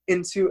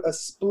 into a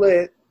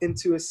split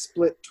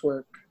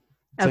twerk.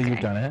 So Okay. you've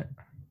done it?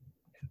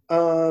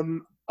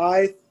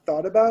 I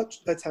thought about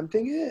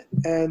attempting it,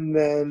 and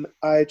then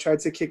I tried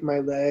to kick my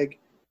leg,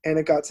 and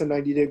it got to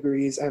 90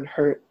 degrees and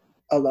hurt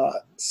a lot.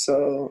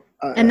 So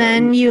And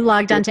then you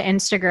logged onto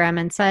Instagram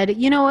and said,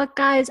 "You know what,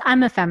 guys?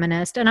 I'm a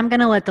feminist, and I'm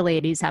gonna let the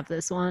ladies have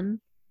this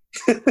one."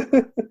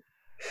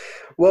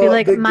 well, Be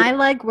like, the- my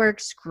leg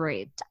works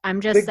great.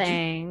 I'm just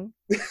saying.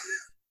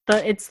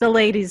 But it's the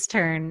ladies'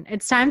 turn.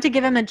 It's time to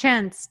give them a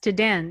chance to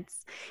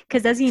dance.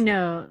 Because as you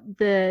know,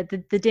 the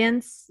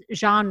dance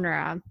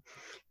genre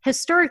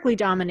historically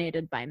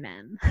dominated by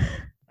men.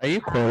 Are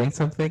you quoting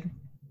something?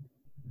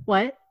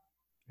 What?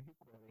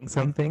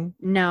 Something?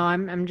 No,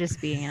 I'm just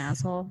being an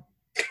asshole.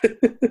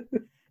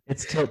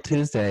 It's Tilt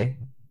Tuesday.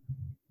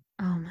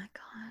 Oh my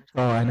god.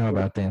 Oh, I know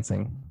about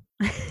dancing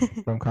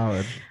from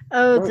college.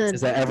 Oh,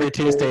 Is that every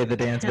Tuesday the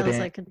dance? tales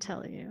I could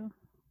tell you.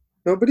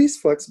 Nobody's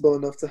flexible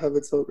enough to have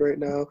a tilt right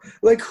now.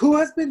 Like, who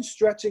has been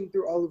stretching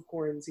through all of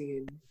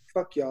quarantine?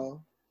 Fuck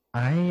y'all.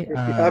 I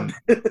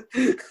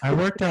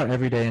worked out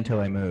every day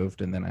until I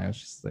moved, and then I was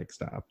just like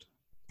stopped.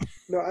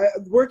 No,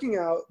 working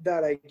out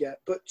that I get,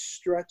 but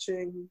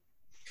stretching.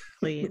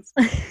 Please.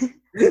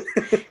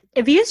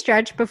 If you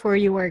stretch before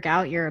you work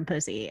out, you're a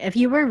pussy. If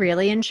you were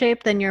really in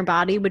shape, then your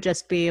body would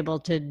just be able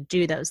to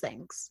do those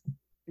things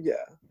Yeah,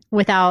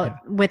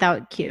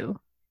 without cue.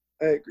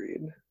 I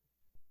agreed.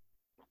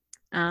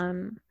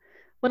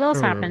 What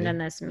else Where were happened we? in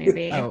this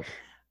movie? Oh,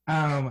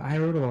 I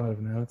wrote a lot of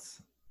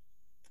notes.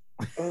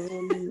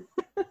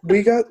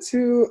 We got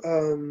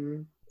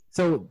to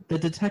So the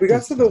detective. we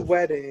got to the stuff.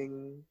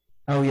 wedding.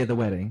 Oh yeah, the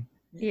wedding.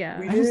 Yeah.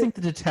 We I just did- think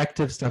the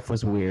detective stuff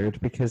was weird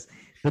because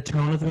the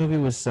tone of the movie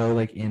was so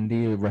like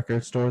indie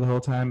record store the whole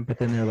time, but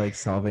then they're like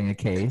solving a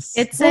case.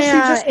 It's Well, she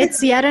just-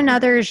 it's yet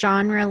another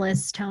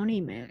genreless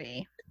Tony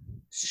movie.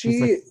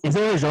 She's like, is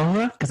there a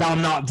genre? Because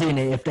I'm not doing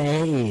it if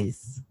there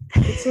is.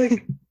 It's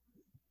like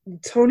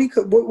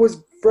what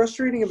was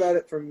frustrating about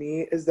it for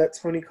me is that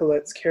Toni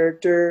Collette's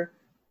character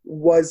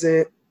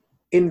wasn't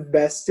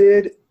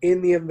invested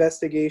in the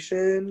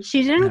investigation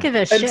She didn't Yeah. give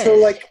a shit. until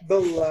like the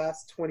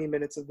last 20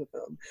 minutes of the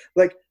film.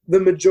 Like the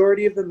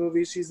majority of the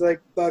movie, she's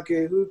like, fuck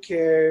it, who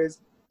cares?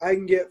 I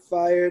can get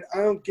fired. I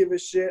don't give a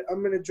shit. I'm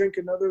going to drink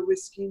another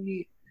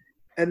whiskey.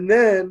 And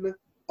then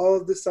all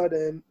of a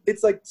sudden,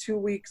 it's like 2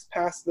 weeks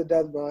past the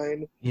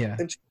deadline. Yeah,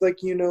 And she's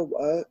like, you know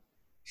what?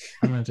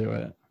 I'm gonna do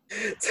it.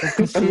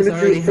 I'm She's gonna do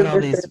already it had all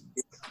for these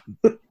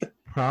her.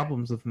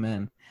 problems with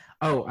men.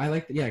 Oh, I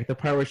like the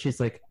part where she's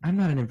like, I'm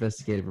not an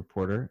investigative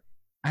reporter.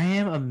 I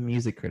am a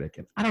music critic,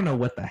 and I don't know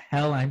what the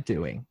hell I'm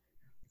doing.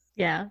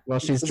 Yeah. While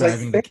she's It's like,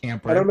 driving the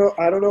camper. I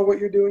don't know what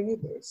you're doing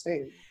either.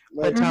 Same.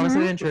 But Like, Thomas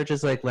Mhm. Hayden Church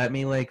is like, let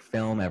me like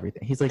film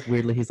everything. He's like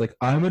he's like,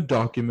 I'm a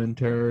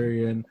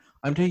documentarian.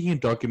 I'm taking a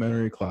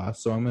documentary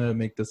class, so I'm gonna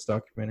make this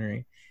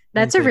documentary.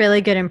 That's he's a like,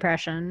 really good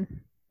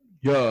impression.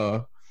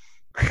 Yeah.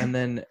 And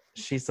then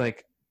she's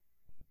like,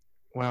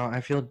 wow,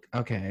 I feel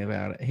okay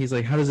about it. He's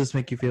like, how does this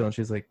make you feel? And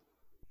she's like,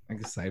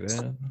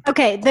 excited.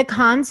 Okay, the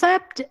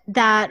concept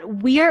that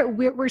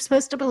we're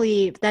supposed to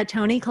believe that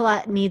Toni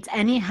Collette needs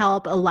any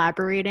help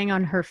elaborating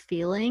on her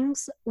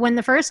feelings when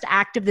the first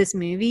act of this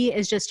movie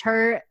is just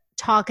her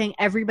talking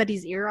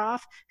everybody's ear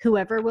off,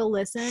 whoever will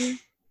listen,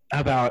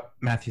 About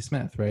Matthew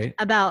Smith, right?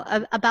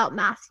 about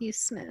Matthew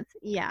Smith.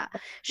 Yeah.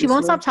 She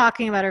won't stop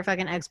talking about her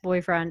fucking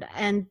ex-boyfriend,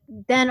 and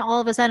then all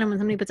of a sudden when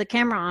somebody puts a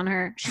camera on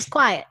her, she's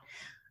quiet.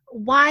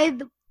 Why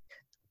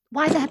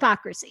the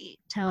hypocrisy,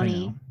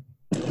 Tony?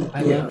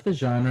 I love the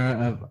genre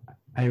of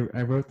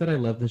I wrote that I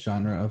love the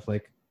genre of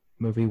like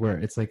movie where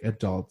it's like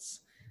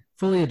adults,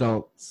 fully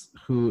adults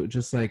who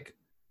just like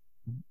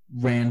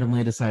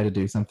randomly decide to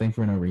do something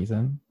for no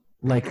reason.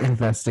 Like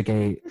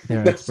investigate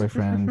their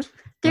ex-boyfriend.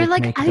 They're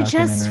like, make a I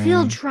just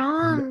feel documentary,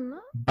 drawn.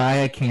 buy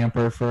a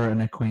camper for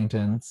an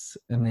acquaintance,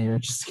 and they're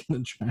just gonna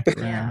drive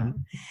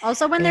around.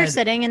 Also, when they're And-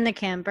 sitting in the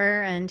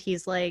camper and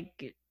he's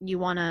like, you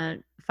want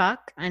to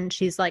fuck? And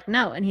she's like,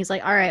 no. And he's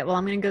like, all right, well,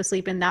 I'm going to go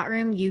sleep in that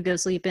room. You go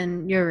sleep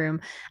in your room.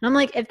 And I'm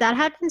like, if that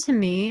happened to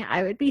me,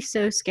 I would be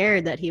so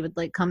scared that he would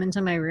like come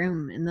into my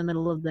room in the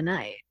middle of the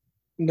night.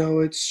 No,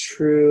 it's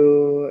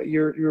true.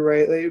 You're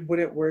right. Like, it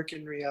wouldn't work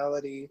in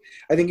reality.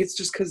 I think it's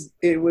just because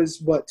it was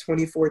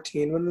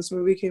 2014 when this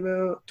movie came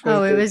out.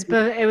 Oh, it was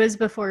 2013? it was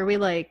before we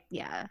like,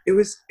 yeah. It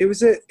was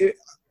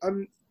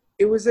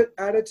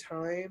at a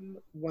time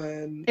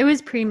when It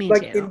was pre-Me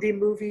like Too. indie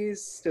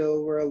movies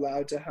still were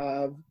allowed to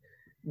have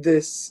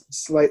this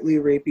slightly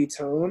rapey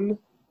tone.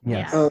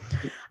 Yes.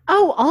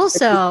 Oh,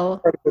 also,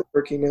 Part of the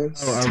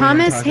quirkiness. Oh, are we gonna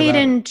Thomas talk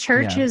Hayden about-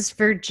 Church's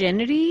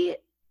virginity.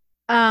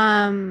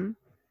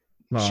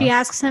 She Lost.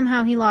 asks him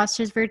how he lost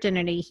his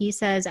virginity. He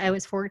says, I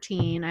was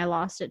 14. I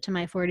lost it to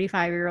my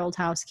 45-year-old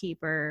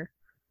housekeeper.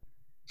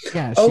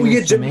 Yeah. Oh, she yeah,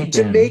 was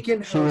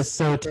Jamaican She was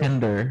so housekeeper.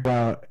 tender.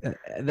 Well,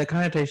 the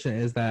connotation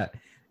is that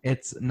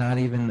it's not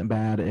even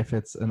bad if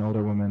it's an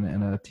older woman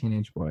and a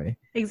teenage boy.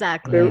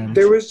 Exactly.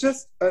 There was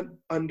just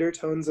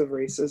undertones of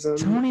racism.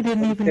 Tony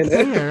didn't even in it.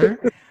 care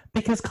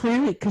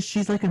because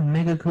she's like a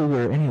mega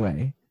cougar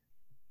anyway.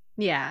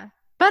 Yeah.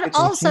 But It's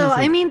like also, she was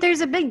I like- mean,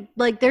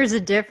 there's a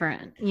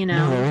different, you No,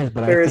 know? there is,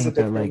 but There I is a think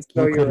that like difference.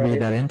 No, you you're could read right.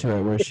 that into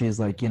it where she's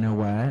like, you know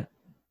what,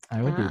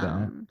 I would do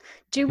that.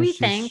 Do 'Cause we she's-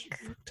 think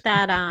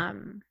that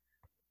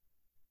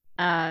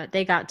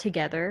they got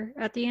together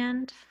at the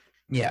end?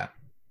 Yeah,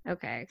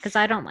 Okay, because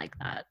I don't like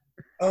that.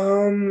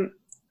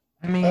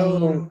 I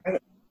mean,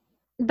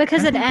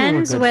 Because I it think they were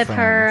ends good with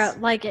her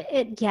friends. like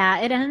it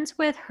ends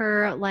with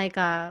her like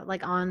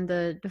on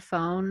the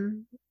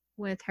phone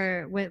with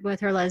her with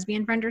her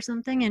lesbian friend or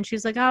something, and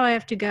she's like, oh, I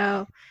have to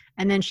go,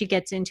 and then she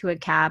gets into a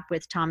cab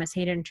with Thomas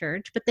Hayden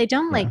Church, but they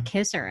don't like Yeah.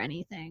 kiss or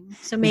anything.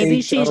 So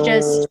maybe she's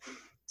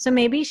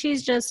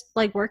just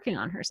like working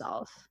on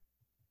herself.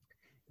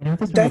 you know what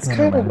this movie That's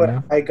kinda kind of what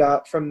reminded me I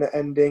got from the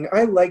ending.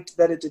 I liked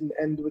that it didn't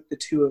end with the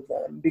two of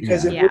them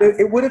because Yeah.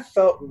 it would have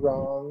felt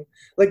wrong.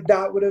 Like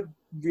that would have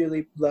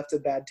really left a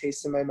bad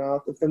taste in my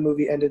mouth if the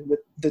movie ended with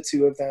the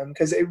two of them,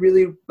 because it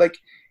really like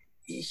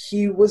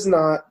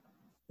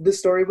the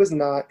story was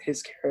not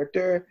his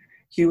character.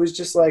 He was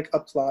just like a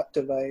plot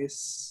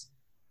device.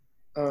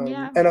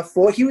 Yeah. And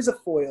he was a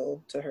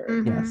foil to her.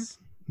 Mhm. Yes,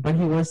 but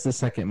he was the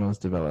second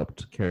most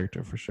developed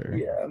character for sure.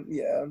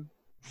 Yeah.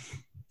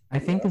 I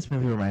think this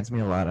movie reminds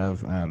me a lot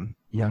of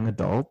Young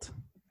Adult.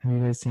 Have you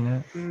guys seen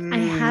it? I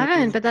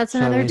haven't, but that's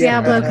Shall another we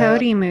Diablo say-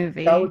 Cody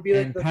movie. That would be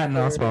like And the Patton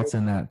third. Oswalt's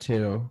in that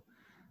too.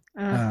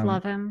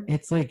 Love him.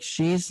 It's like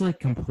she's like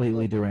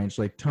completely deranged.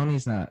 Like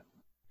Tony's not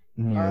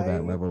near that I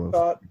level of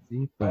thought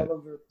crazy, but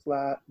Oliver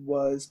Platt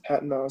was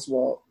Patton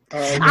Oswalt.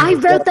 I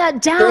wrote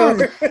that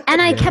down,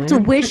 and I kept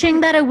Really?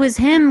 wishing that it was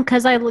him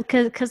because I love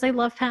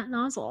Patton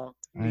Oswalt.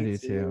 I do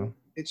too.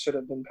 It should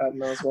have been Patton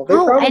Oswalt. They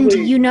Oh, and do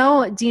probably- you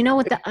know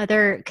what the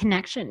other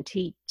connection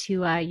to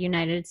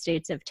United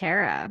States of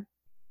Terra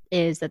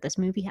is that this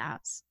movie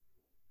has?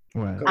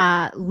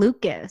 What?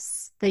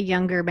 Lucas, the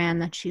younger man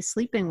that she's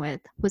sleeping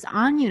with, was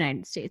on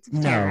United States of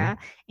No. Terra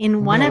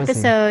in one What was he?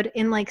 episode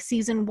in like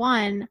season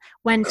 1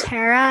 when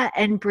Tara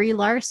and Brie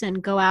Larson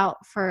go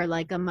out for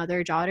like a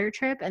mother-daughter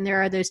trip, and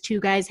there are those two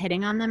guys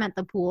hitting on them at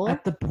the pool.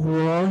 At the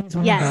pool? He's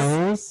one Yes. of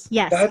those?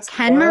 Yes, That's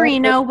Ken fine.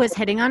 Marino was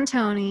hitting on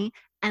Tony,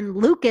 and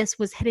Lucas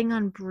was hitting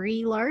on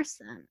Brie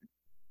Larson.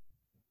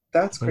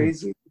 That's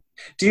crazy.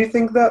 Do you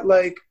think that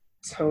like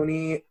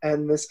Tony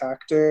and this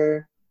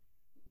actor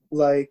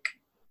like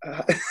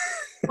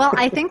Well,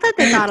 I think that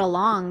they got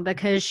along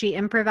because she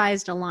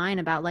improvised a line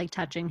about like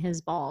touching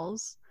his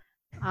balls.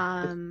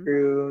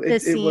 true. the It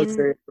was scene-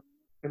 very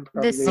The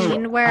improvisational.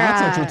 scene where I'll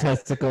touch your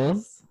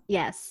testicles.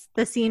 yes,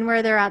 the scene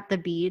where they're at the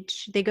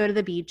beach. They go to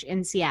the beach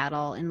in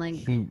Seattle and like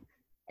He,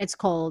 it's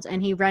cold,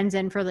 and he runs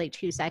in for like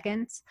 2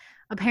 seconds.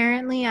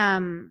 Apparently,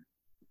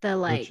 the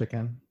like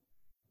chicken.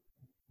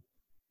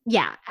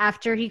 yeah,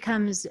 after he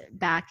comes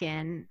back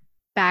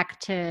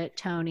to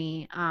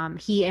Tony,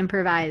 he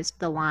improvised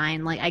the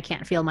line like, I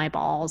can't feel my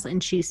balls,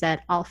 and she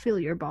said, I'll feel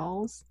your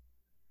balls.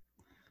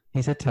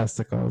 He said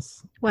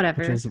testicles,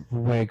 Whatever. which is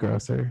way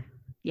grosser.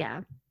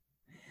 Yeah.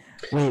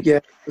 Wait, Yeah,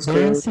 it's they're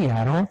in gross.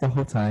 Seattle the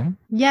whole time?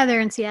 Yeah,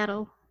 they're in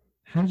Seattle.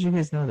 How did you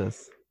guys know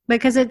this?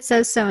 Because it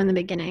says so in the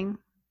beginning.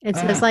 It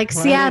says like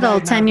Why did I Seattle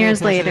not 10 pay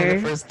years attention in later.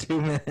 the first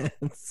 2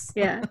 minutes.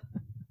 Yeah.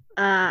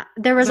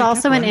 There was I kept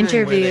also an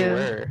wondering where they interview.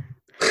 were.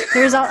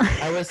 There's all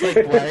I was like,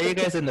 why are you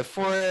guys in the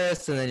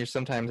forest? And then you're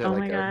sometimes at Oh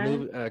like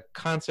my a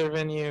concert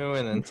venue,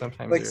 and then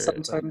sometimes Like you're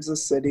sometimes a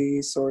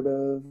city, sort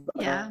of.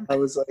 Yeah. I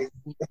was like,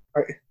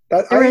 I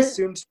There was-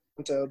 assumed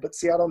Toronto, but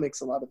Seattle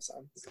makes a lot of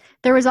sense.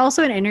 There was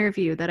also an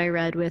interview that I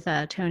read with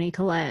Toni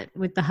Collette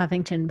with the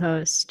Huffington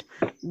Post,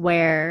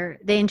 where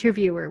the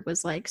interviewer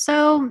was like,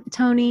 "So,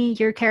 Toni,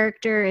 your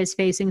character is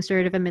facing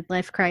sort of a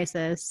midlife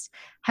crisis.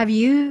 Have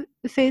you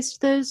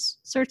faced those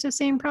sorts of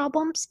same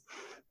problems?"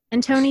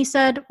 And Toni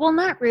said, "Well,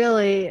 not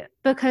really,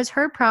 because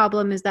her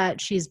problem is that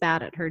she's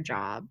bad at her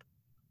job."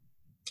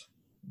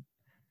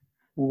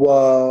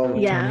 Whoa.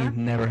 Yeah. Tony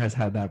never has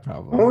had that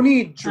problem.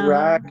 Tony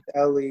dragged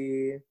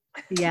Ellie.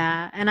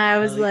 Yeah, and I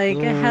was Like,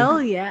 like, ooh.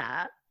 "Hell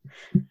yeah!"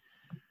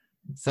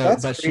 So,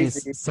 That's but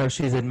crazy.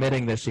 she's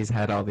admitting that she's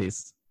had all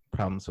these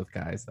problems with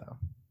guys, though.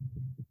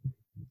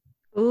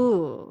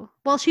 Ooh,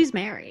 well, she's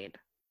married.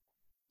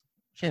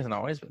 She hasn't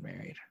always been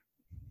married.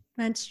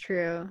 That's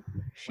true.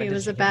 She When did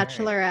was she a get married?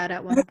 bachelorette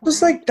at one That's point.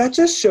 just like that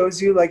just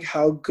shows you like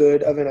how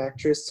good of an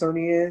actress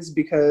Tony is,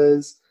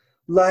 because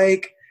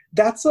like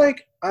that's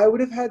like I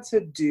would have had to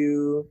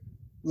do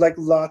like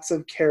lots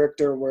of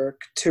character work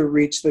to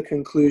reach the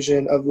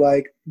conclusion of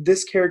like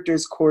this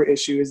character's core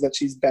issue is that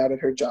she's bad at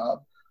her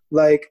job.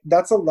 Like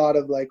that's a lot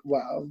of like,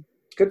 wow,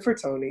 good for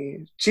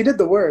Tony. She did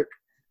the work.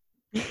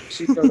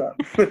 She showed up.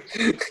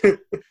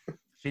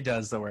 She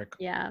does the work.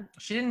 Yeah.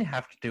 She didn't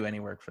have to do any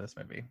work for this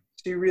movie.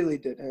 She really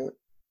didn't.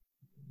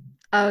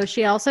 Oh,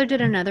 she also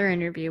did another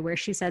interview where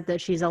she said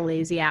that she's a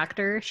lazy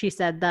actor. She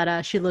said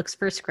that she looks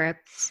for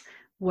scripts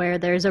where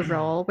there's a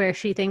role where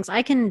she thinks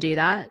I can do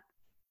that.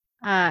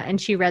 And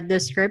she read the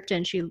script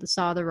and she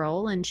saw the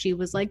role and she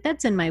was like,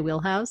 "That's in my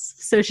wheelhouse."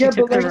 So she Yeah,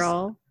 took but the like-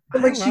 role.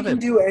 But like I she love can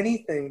it. do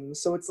anything.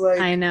 So it's like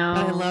I know.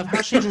 I love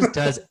how she just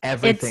does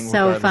everything. It's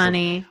so regardless of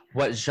funny.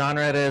 what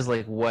genre it is,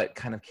 like what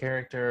kind of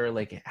character,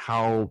 like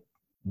how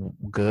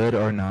good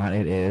or not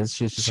it is.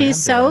 She's just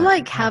She's so I'm doing it. like I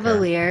don't care.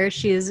 cavalier.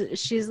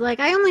 She's like,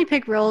 I only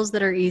pick roles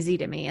that are easy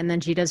to me, and then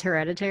she does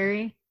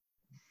Hereditary.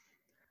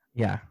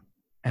 Yeah,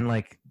 and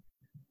like,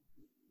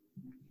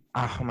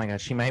 oh my god,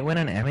 she might win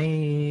an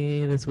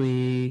Emmy this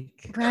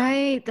week.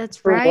 Right, that's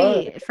For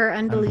right. what? For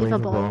Unbelievable.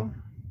 Unbelievable.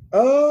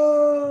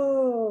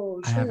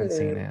 oh I haven't shit.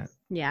 seen it.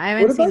 Yeah, I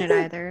haven't What seen about it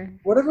that- either.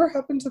 Whatever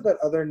happened to that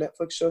other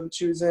Netflix show that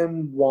she was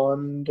in,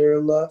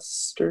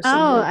 Wanderlust or Oh,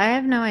 something? I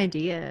have no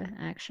idea,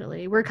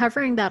 actually. We're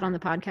covering that on the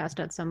podcast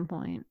at some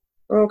point.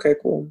 Okay,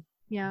 cool.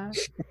 Yeah.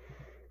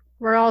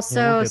 We're also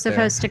get there.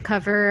 supposed to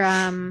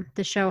cover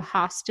the show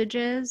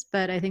Hostages,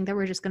 but I think that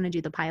we're just going to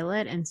do the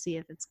pilot and see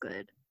if it's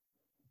good.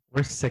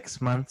 We're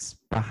 6 months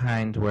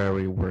behind where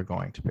we were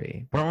going to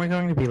be. Weren't we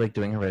going to be like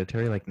doing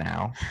Hereditary like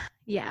now?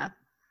 Yeah.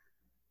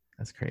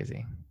 That's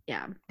crazy.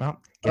 Yeah. Well,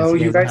 guess Oh,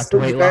 you you guys guys- have to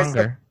you wait guys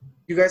longer.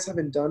 You guys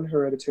haven't done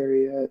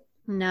Hereditary yet.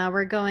 No,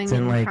 we're going It's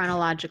in, in like-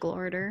 chronological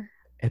order.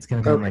 It's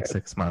gonna be in like Okay.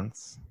 6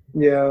 months.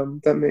 Yeah,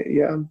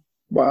 yeah.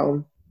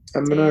 Wow.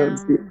 I'm gonna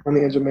Damn. be on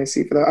the edge of my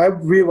seat for that. I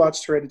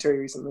rewatched Hereditary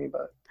recently,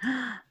 but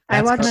I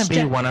That's watched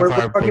gonna be one of we're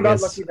our talking about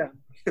biggest. Lucky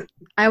Them.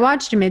 I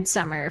watched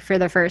Midsummer for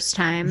the first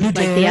time, You like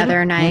did? the other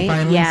You night.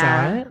 finally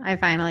Yeah, saw it? I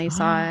finally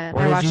saw it.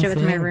 What I did watched you it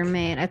with my think?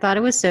 roommate. I thought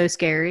it was so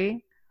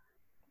scary.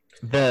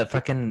 The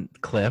fucking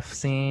cliff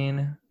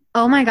scene.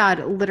 Oh my god,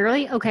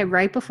 literally, okay,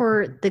 right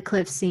before the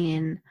cliff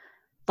scene,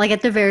 like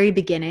at the very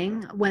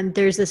beginning, when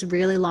there's this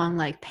really long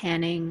like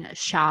panning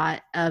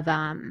shot of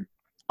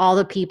all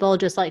the people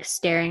just like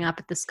staring up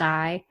at the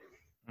sky,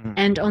 Mm.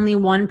 and only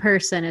one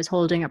person is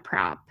holding a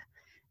prop,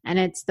 and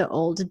it's the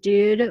old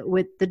dude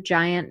with the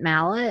giant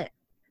mallet.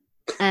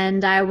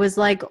 And I was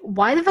like,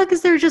 why the fuck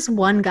is there just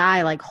one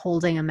guy like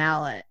holding a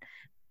mallet?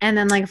 And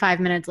then like 5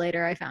 minutes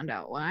later I found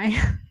out why.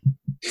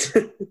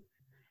 Okay,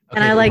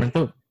 I but like- weren't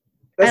the-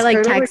 I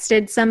like kinda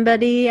texted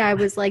somebody. I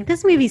was like,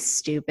 this movie's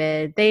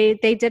stupid. They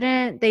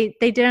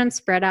didn't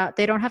spread out.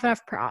 They don't have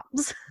enough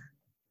props.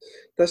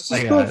 That's just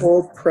My the God.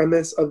 whole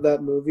premise of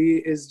that movie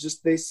is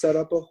just they set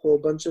up a whole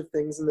bunch of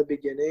things in the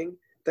beginning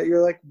that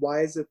you're like,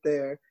 why is it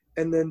there?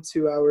 And then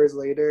 2 hours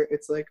later,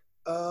 it's like,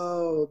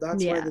 oh,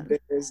 that's why Yeah. the bear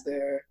is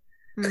there.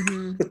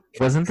 hmm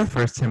wasn't the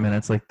first 2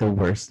 minutes like the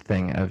worst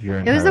thing of your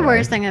It was entire the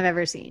worst life? thing I've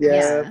ever seen. Yeah.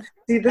 Yeah.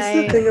 See, this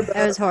is the thing about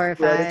I was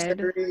horrified.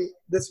 Hereditary.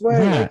 That's why I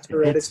Yeah, liked it's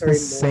Hereditary the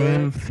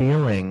same more.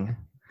 feeling.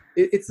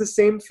 It's the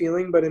same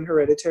feeling, but in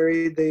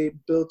Hereditary, they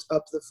built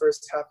up the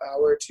first half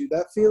hour to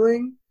that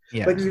feeling.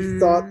 Yeah, Like you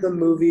thought the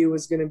movie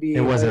was going to be.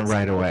 it wasn't a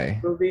right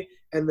away. movie,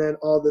 and then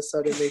all of a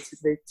sudden they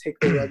take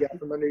the rug out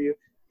from under you.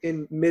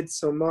 In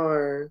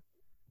Midsommar,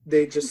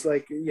 they just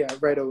like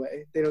right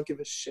away. They don't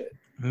give a shit.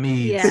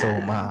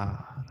 Midsommar.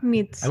 I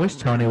wish Midsommar.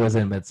 Tony was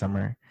in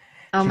Midsummer.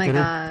 Oh She my could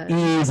have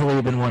god.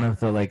 easily been one of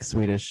the like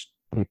Swedish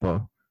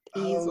people.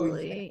 Oh,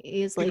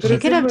 Easily. could She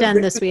have could been have done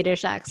like the the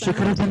Swedish She accent.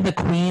 could have been the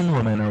queen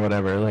woman or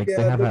whatever. Like they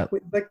yeah, have that.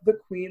 the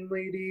queen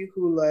lady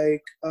who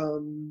like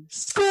who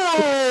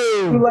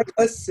Screw! like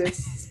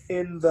assists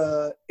in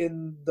the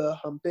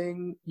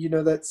humping. You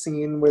know that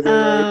scene where they're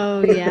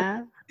Oh like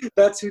yeah.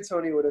 that's who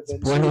Tony would have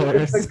been. She would have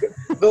been Spoilers.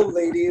 like the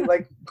lady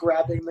like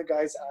grabbing the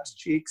guy's ass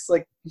cheeks,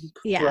 like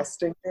Yeah.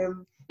 thrusting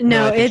him.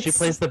 No, I think it's she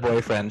plays the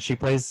boyfriend. She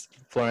plays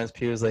Florence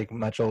Pugh's like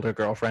much older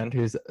girlfriend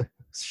who's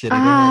shitty to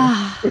her.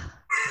 ah.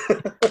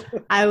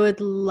 I would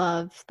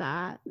love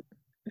that.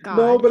 God.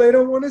 No, but I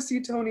don't want to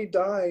see Tony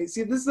die.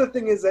 See, this is the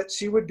thing is that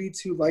she would be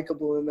too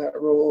likable in that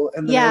role,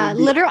 and then I Yeah,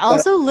 would be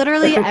upset.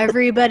 literally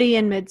everybody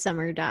in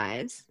Midsummer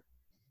dies.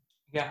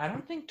 Yeah, I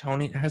don't think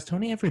Tony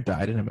ever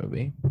died in a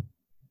movie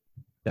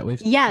that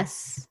we've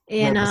Yes,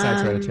 in well,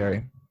 besides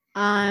Hereditary.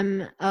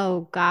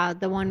 oh god,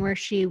 the one where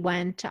she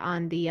went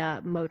on the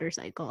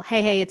motorcycle.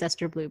 Hey, it's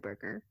Esther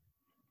Blueberger.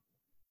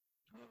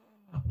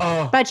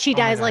 Oh, But she oh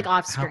my dies God. like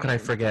off How could I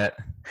screen. forget?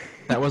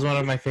 That was one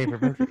of my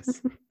favorite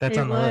movies. That's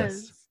on the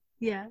list.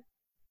 Yeah.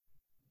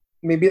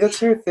 Maybe that's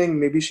her thing.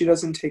 Maybe she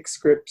doesn't take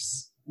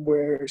scripts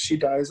where she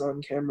dies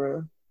on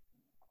camera.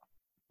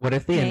 What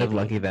if the end of Maybe.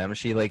 Lucky Them,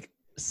 she like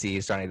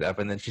sees Johnny Depp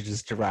and then she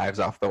just drives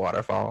off the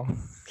waterfall?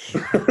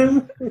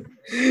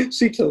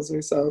 She kills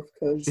herself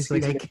because She's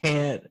like, I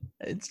can't.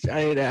 It's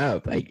Johnny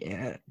Depp. I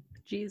can't.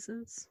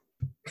 Jesus.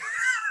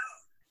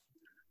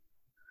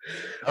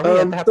 Are we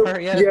at that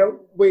part yet? Yeah,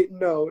 wait,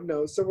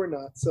 no. So we're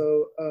not.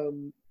 So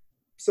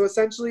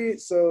essentially,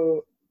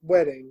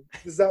 wedding.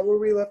 Is that where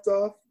we left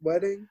off?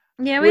 Wedding?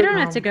 Yeah, we don't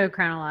have to go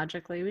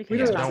chronologically. We can We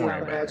just don't talk don't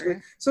about worry about whatever.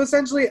 it. So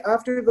essentially,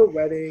 after the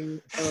wedding,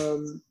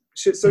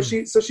 she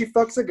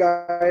fucks a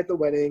guy at the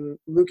wedding.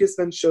 Lucas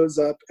then shows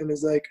up and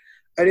is like,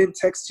 I didn't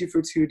text you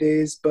for 2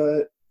 days,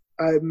 but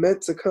I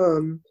meant to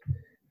come.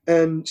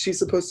 And she's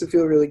supposed to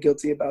feel really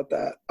guilty about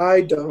that.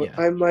 I don't. Yeah.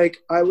 I'm like,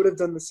 I would have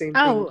done the same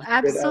thing. Oh, you did, Ellie.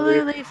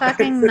 absolutely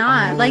fucking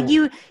not. Like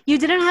Oh. you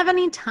didn't have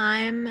any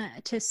time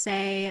to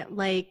say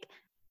like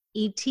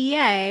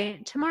ETA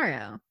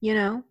tomorrow, you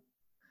know?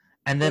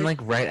 And then like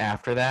right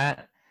after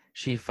that,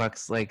 she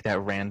fucks like that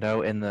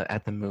rando in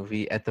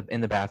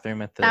the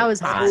bathroom at the That was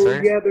hot.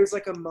 concert. Oh, yeah, there's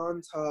like a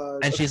montage.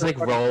 And of she's her like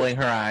fucking- rolling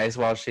her eyes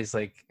while she's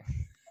like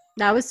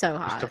That was so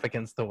pushed hot. up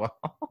against the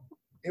wall.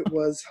 It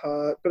was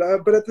hot.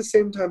 But at the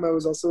same time, I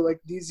was also like,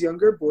 these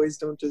younger boys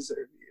don't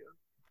deserve you.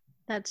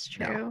 That's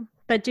No. true.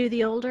 But do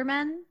the older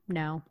men?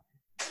 No.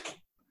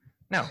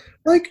 No.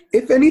 Like,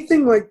 if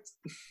anything, like,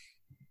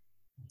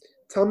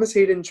 Thomas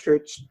Hayden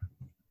Church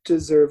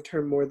deserved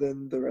her more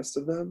than the rest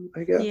of them,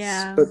 I guess.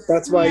 Yeah. But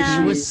that's why Yeah.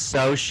 She was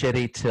so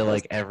shitty to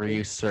like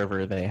every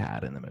server they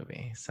had in the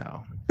movie.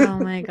 So Oh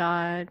my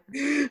god.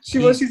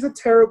 she's a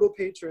terrible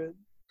patron.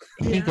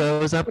 he Yeah.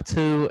 goes up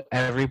to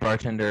every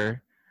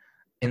bartender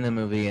in the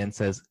movie and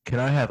says, "Can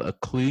I have a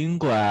clean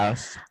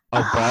glass, a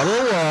bottle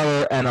of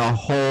water, and a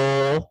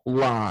whole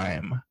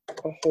lime?"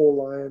 A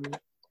whole line.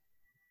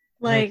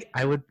 Like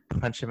I would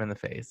punch him in the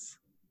face.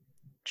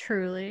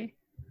 truly.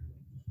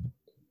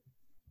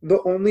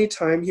 The only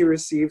time he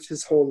received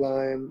his whole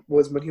line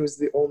was when he was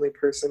the only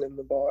person in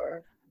the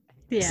bar.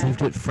 Yeah.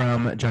 Saved it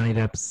from Johnny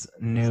Depp's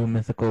new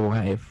mythical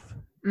wife.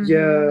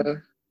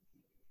 Mhm.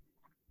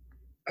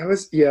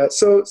 Yeah.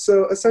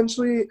 So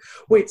essentially,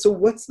 wait, so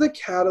what's the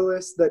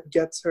catalyst that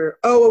gets her?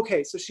 Oh,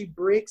 okay. So she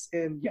breaks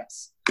in,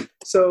 yes.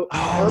 So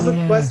on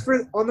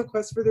the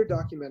quest for their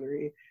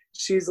documentary,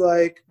 she's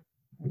like,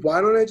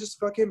 why don't I just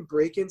fucking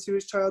break into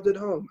his childhood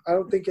home? I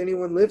don't think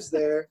anyone lives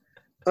there.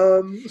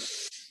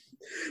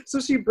 So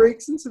she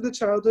breaks into the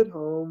childhood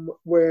home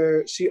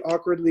where she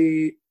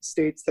awkwardly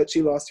states that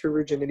she lost her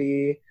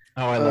virginity.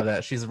 Oh, I love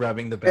that. She's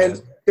rubbing the bed.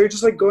 And they're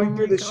just like going Oh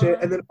through my the shit,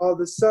 God. and then all of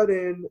a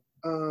sudden,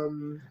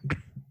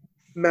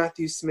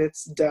 Matthew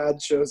Smith's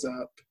dad shows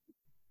up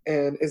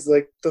and is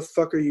like, "The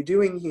fuck are you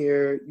doing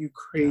here, you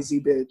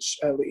crazy bitch,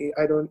 Ellie?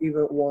 I don't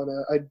even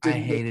wanna. I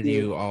hated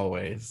you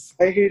always.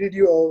 I hated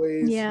you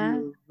always. Yeah.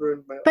 You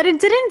ruined my life." But it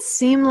didn't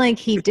seem like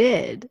he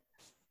did.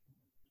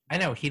 I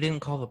know he didn't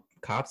call the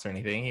cops or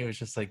anything. He was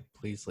just like,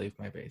 "Please leave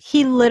my base."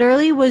 He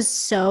literally was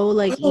so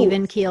like Oh.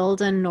 even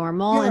keeled and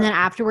normal, and Yeah. then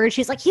afterwards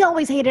she's like, "He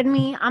always hated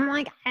me." I'm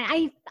like,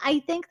 I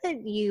think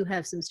that you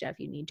have some stuff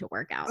you need to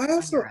work out.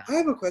 I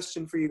have a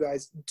question for you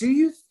guys. Do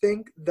you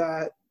think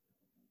that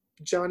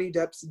Johnny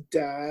Depp's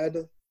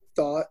dad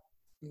thought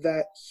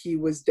that he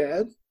was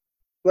dead?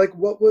 Like,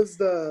 what was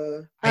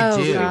the? I Oh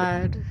do.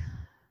 god.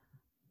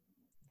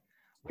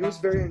 It was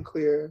very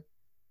unclear.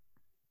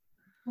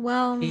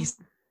 Well, He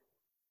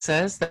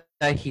says that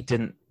he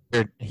didn't.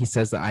 Or he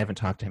says that I haven't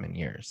talked to him in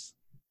years.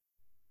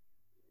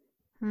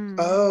 hmm.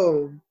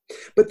 Oh,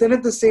 but then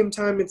at the same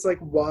time, it's like,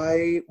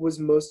 why was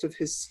most of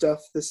his stuff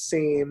the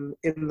same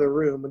in the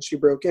room when she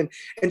broke in?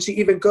 And she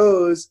even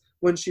goes,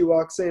 when she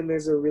walks in,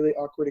 there's a really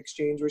awkward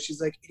exchange where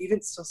she's like, it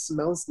even still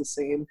smells the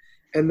same.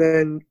 And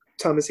then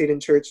Thomas Hayden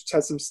Church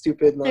has some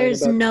stupid line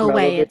There's about no smell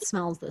way of it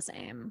smells the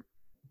same.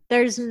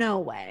 There's no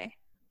way.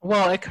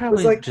 Well, it It was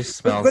probably like, just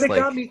smells but it like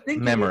got me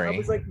thinking. memory. I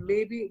was like,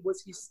 maybe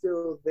was he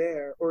still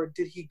there, or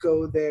did he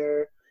go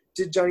there?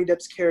 Did Johnny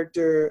Depp's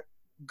character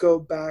go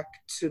back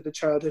to the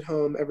childhood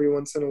home every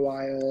once in a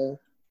while.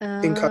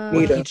 Well,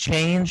 Incognito. he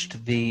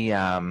changed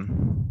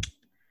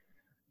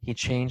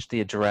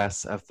the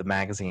address of the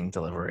magazine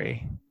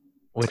delivery,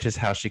 which is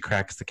how she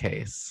cracks the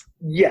case.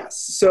 Yes.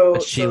 So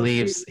But so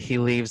he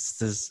leaves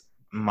his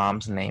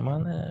mom's name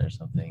on it or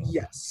something.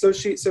 Yes. So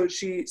she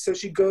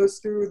goes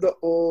through the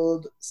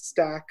old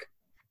stack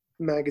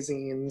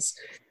magazines,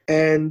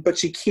 but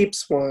she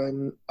keeps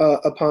one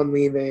upon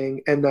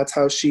leaving, and that's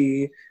how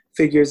she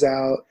figures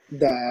out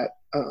that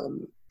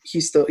he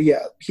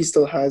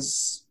still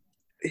has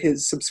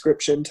his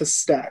subscription to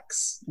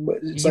Stacks.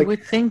 It's You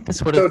would think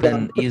this would have so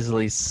been dumb.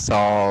 easily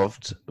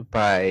solved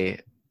by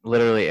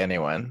literally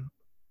anyone,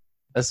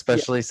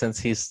 especially since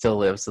he still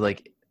lives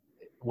like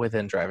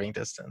within driving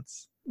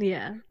distance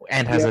Yeah.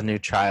 and has Yeah. a new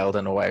child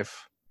and a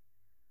wife.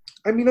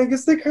 I mean, I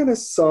guess they kind of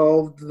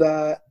solved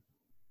that,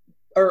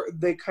 or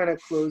they kind of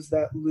closed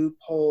that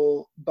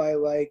loophole by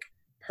like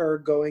her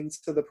going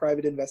to the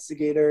private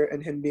investigator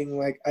and him being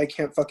like, I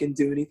can't fucking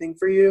do anything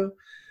for you.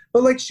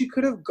 But like, she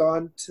could have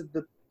gone to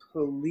the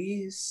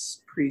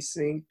police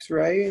precinct,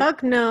 right?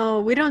 Fuck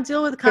no, we don't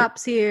deal with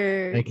cops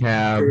here.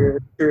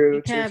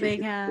 True.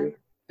 Big cab.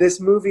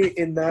 This movie,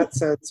 in that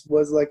sense,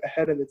 was like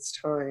ahead of its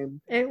time.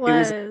 It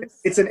was.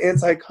 It's an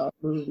anti-cop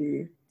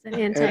movie. It's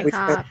an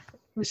anti-cop,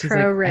 She's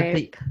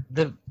pro-rape.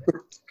 The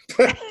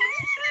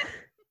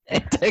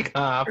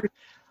anti-cop,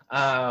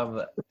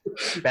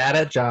 bad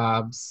at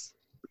jobs.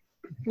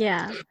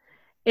 Yeah.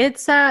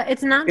 It's not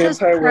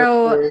just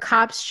Anti-workforce.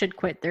 cops should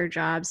quit their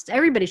jobs.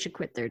 Everybody should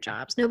quit their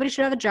jobs. Nobody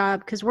should have a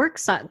job because work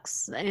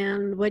sucks.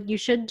 And what you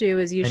should do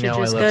is you I should know,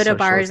 I just love go to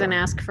bars socialism. and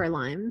ask for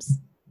limes.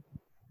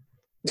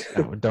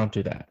 No, don't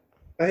do that.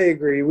 I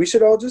agree. We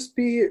should all just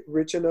be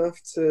rich enough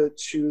to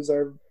choose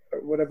our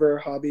whatever our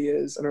hobby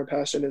is and our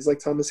passion is, like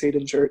Thomas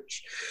Hayden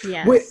Church.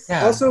 Yes. Wait,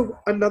 Yeah. also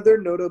another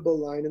notable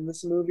line in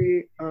this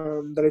movie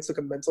that I took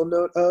a mental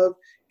note of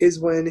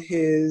is when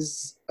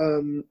his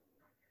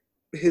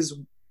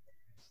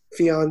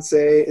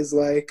fiance is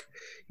like,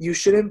 you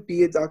shouldn't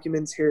be a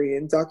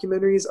documentarian.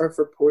 Documentaries are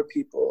for poor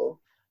people.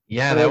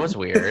 Yeah, that was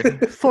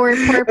weird. For poor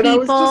And I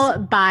was people,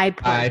 just- by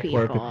poor By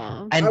people.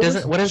 poor I And was-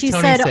 doesn't what does She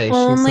Tony said say? She's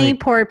only like,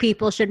 poor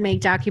people should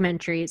make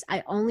documentaries.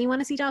 I only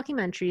want to see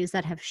documentaries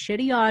that have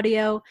shitty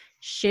audio,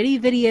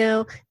 shitty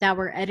video, that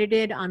were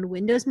edited on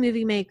Windows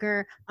Movie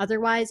Maker.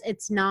 Otherwise,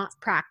 it's not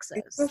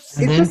praxis.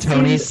 and then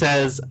Tony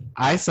says,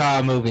 "I saw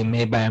a movie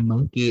made by a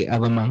monkey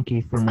of a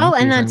monkey for monkeys Oh,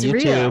 and on that's YouTube,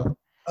 real.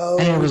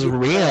 and it was yeah.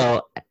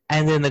 real."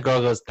 And then the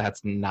girl goes,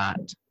 "That's not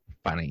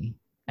funny,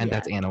 and Yeah.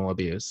 that's animal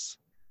abuse."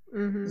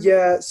 Mhm.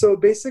 Yeah, so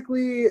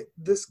basically,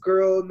 this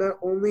girl, not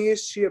only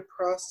is she a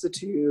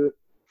prostitute,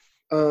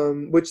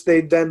 which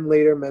they then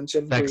later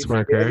mentioned, Sex briefly,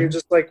 worker. and you're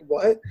just like,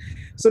 what?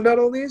 So not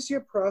only is she a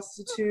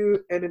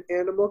prostitute and an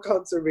animal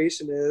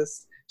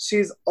conservationist,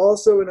 she's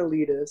also an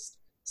elitist.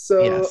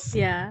 So Yes.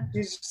 Yeah.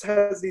 she just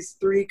has these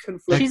three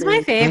conflicting. She's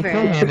my They go favorite.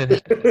 hand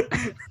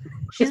in-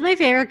 She's my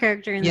favorite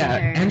character in the yeah,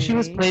 entire and she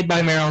was movie. played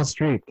by Meryl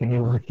Streep. Can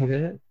you believe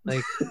it?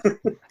 Like,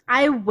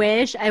 I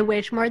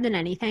wish more than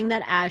anything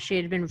that as she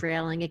had been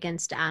railing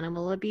against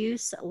animal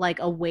abuse, like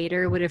a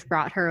waiter would have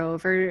brought her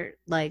over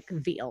like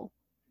veal.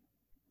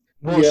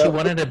 well, Yeah. she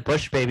wanted a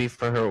bush baby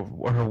for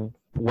her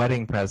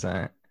wedding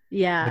present,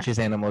 Yeah. which is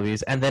animal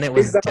abuse, and then it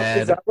was Is that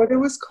dead. what it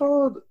was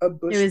called? A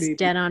bush It was baby?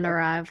 dead on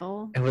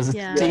arrival. It was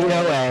Yeah.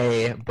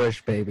 DOA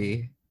bush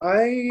baby.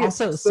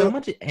 Also, so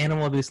much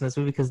animal abuse in this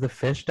movie because the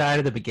fish died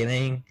at the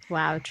beginning,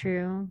 Wow,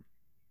 true.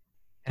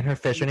 and her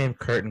fish are named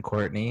Kurt and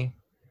Courtney.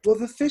 Well,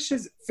 dead fish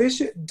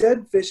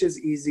is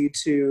easy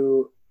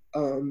to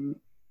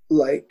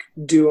like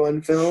do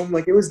on film.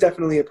 Like, it was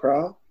definitely a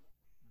prop.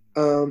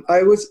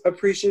 I was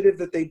appreciative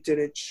that they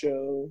didn't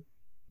show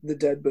the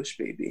dead bush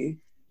baby.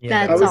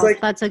 Yeah, That's was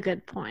like- that's a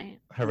good point.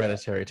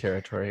 hereditary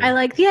territory. I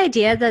like the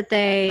idea that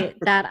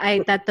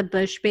that the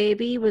Bush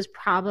baby was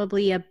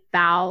probably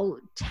about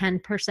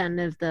 10%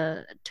 of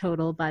the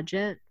total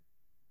budget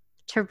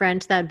to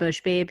rent that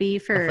Bush baby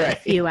for a Right.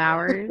 few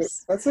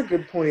hours. That's a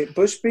good point.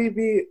 Bush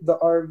baby, the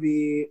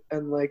RV,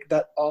 and like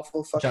that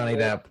awful fucking Johnny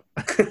Depp.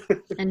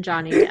 And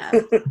Johnny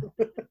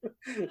Depp.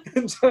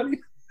 and Johnny.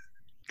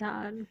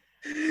 God.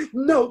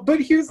 No, but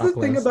here's the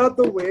thing Fuck about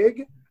the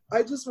wig.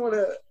 I just want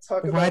to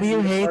talk about. Why do you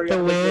Nina hate the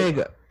Arianna's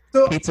wig?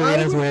 So Pizza I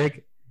Arena's was-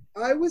 wig.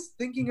 I was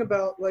thinking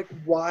about like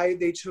why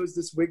they chose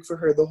this wig for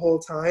her the whole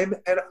time,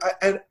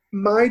 and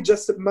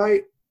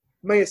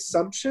my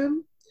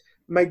assumption,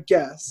 my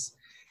guess,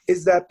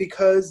 is that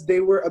because they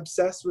were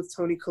obsessed with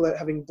Toni Collette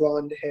having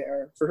blonde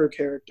hair for her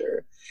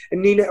character,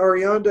 and Nina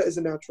Arianda is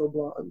a natural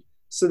blonde,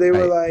 so they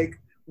were Right. like,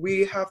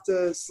 we have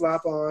to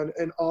slap on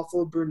an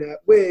awful brunette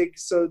wig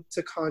so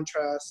to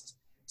contrast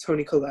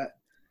Toni Collette.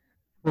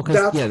 Well, because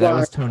That's that why-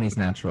 was Tony's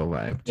natural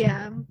vibe.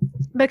 Yeah.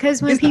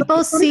 Because when Is that people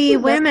the see funny thing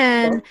about-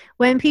 women,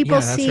 when people Yeah,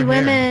 that's see her hair.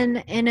 women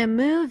in a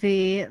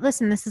movie,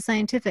 listen, this is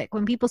scientific.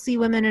 When people see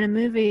women in a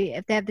movie,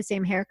 if they have the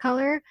same hair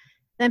color,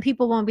 then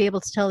people won't be able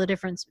to tell the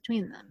difference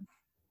between them.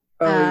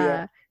 Oh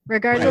yeah.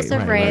 Regardless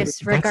Right, of right, right. race,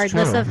 That's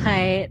regardless true. of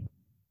height,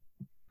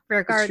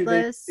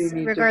 regardless they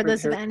need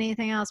regardless of different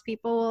anything else,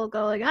 people will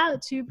go like, oh,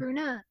 two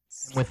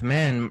brunettes. With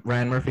men,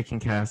 Ryan Murphy can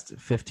cast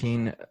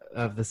 15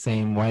 of the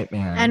same white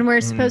man. And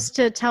we're supposed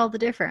to tell the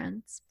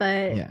difference,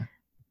 but Yeah.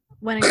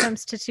 when it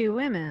comes to two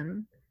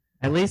women,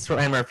 At least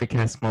Ryan Murphy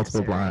casts multiple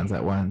Sorry. blondes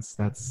at once.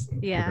 That's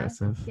Yeah.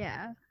 progressive.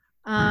 yeah.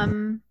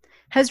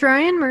 Has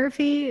Ryan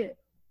Murphy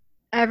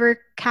ever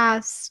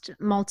cast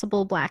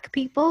multiple black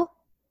people?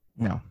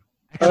 No.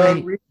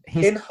 Actually,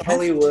 he's in cast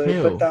Hollywood,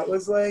 two. but that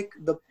was like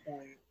the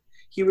point.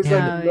 He was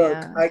Yeah. like, look,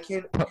 Yeah. I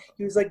can.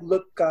 He was like,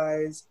 look,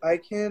 guys, I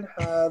can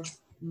have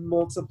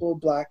multiple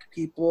black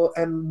people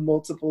and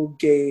multiple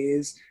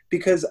gays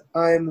because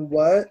I'm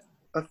what?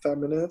 A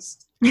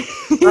feminist.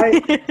 Pose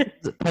Like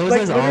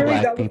as all literally,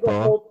 black that was the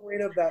people. whole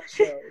point of that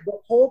show. The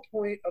whole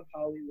point of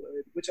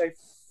Hollywood, which I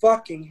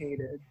fucking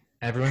hated.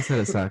 Everyone said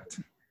it sucked.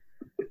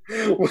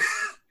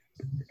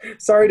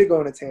 Sorry to go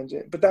on a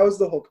tangent, but that was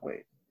the whole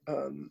point.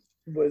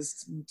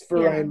 Was for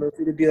Yeah. Ryan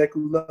Murphy to be like,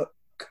 look,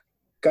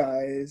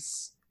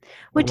 guys.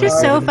 Which Well, is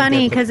I so didn't funny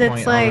get the because it's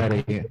point like,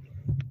 already.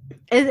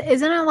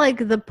 isn't it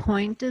like the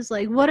point is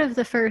like, what if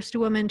the first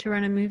woman to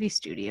run a movie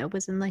studio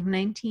was in like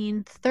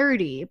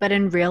 1930, but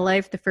in real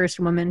life, the first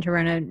woman to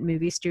run a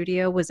movie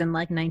studio was in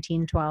like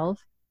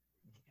 1912?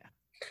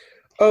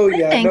 Oh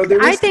yeah,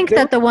 I think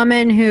that the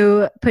woman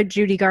who put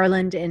Judy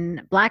Garland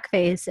in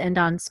blackface and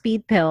on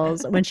speed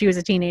pills when she was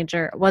a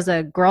teenager was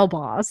a girl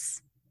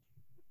boss.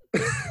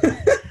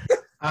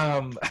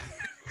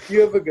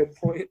 You have a good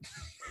point.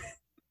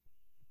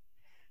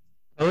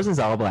 Pose is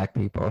all black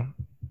people.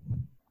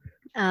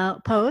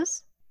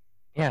 Pose?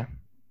 Yeah.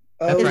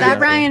 Oh, That's Is Ryan that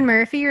Murphy. Ryan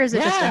Murphy or is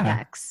it just a Yeah.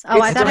 hex? Oh,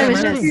 I It's thought it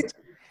was Ryan just.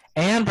 Murphy.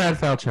 And Brad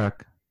Falchuk.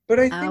 But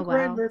I Oh, think wow.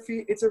 Ryan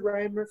Murphy, it's a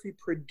Ryan Murphy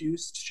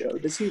produced show.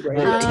 Does he write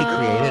Well, it? he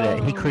created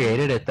it. He Oh.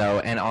 created it though,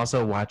 and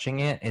also watching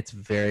it, it's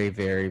very,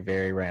 very,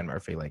 very Ryan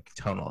Murphy, like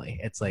tonally.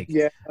 It's like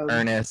Yeah.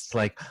 earnest,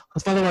 like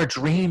let's follow our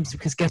dreams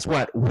because guess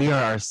what? We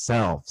are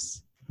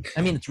ourselves.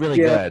 I mean, it's really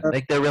Yeah. good.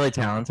 Like they're really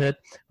talented,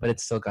 but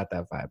it's still got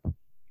that vibe.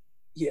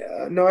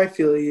 Yeah, no, I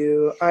feel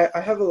you. I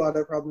have a lot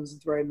of problems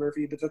with Ryan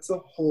Murphy, but that's a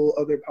whole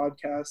other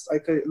podcast. I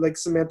could, like,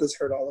 Samantha's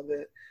heard all of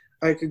it.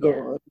 I could go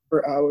Yeah. on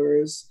for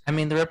hours. I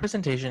mean, the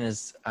representation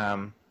is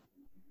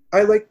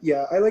I like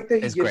that he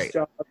It's gives great.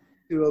 jobs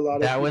to a lot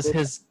of that was people.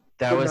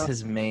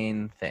 his not-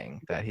 main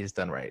thing that he's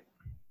done right.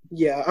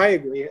 Yeah, I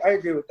agree. I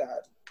agree with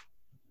that.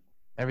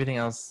 Everything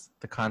else,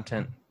 the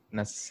content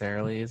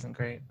necessarily isn't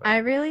great. But I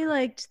really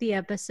liked the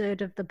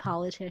episode of The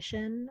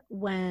Politician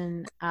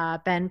when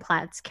Ben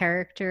Platt's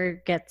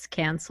character gets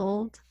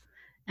canceled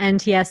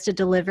and he has to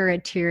deliver a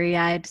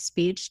teary-eyed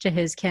speech to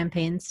his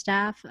campaign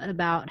staff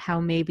about how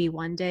maybe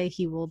one day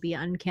he will be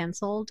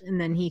uncanceled and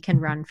then he can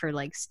run for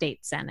like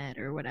state senate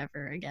or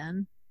whatever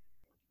again.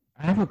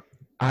 I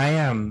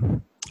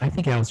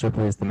think Alice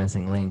Ripley is the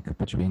missing link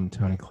between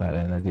Toni Collette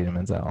and Idina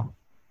Menzel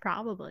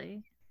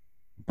Probably.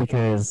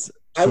 because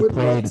I would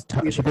love to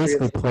see she the three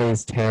basically of them.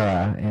 plays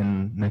Tara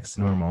in Next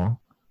to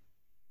Normal.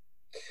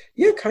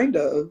 Yeah, kind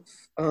of.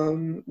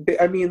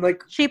 I mean,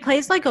 like, She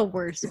plays like a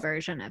worse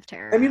version of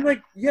Tara.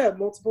 yeah,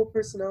 multiple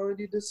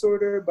personality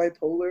disorder,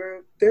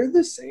 bipolar, they're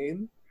the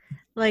same.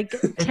 Like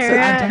I'm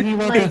Tara, talking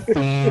about like the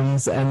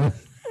themes and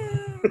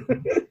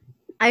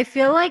I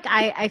feel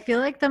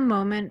like the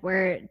moment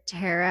where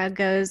Tara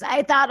goes,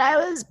 I thought I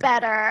was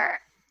better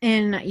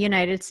in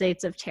United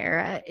States of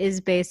Tara is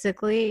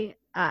basically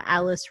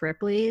Alice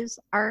Ripley's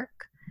arc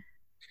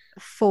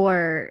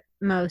for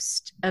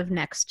most of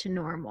Next to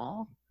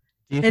Normal.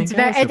 Do you It's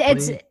think very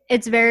Alice Ripley-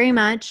 it's very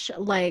much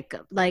like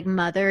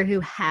Mother who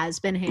has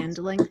been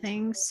handling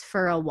things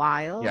for a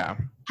while. yeah.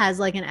 Has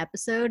like an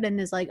episode and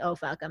is like, oh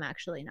fuck, I'm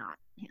actually not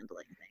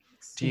handling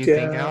things. Do you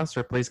think Yeah. Alice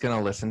Ripley's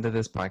gonna listen to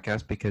this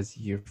podcast because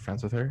you're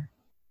friends with her?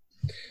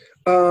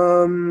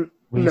 Will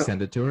Will you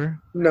send it to her?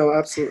 No,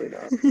 absolutely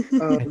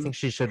not. I think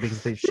she should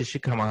because she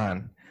should come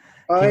on.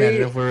 Can you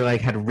imagine if we were like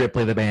had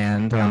Ripley the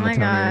band Oh on the my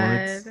Tony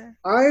Awards? god.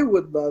 I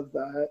would love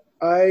that.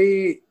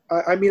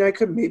 I mean, I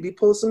could maybe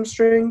pull some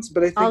strings,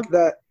 but I think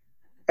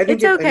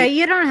It's okay.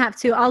 You don't have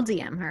to. I'll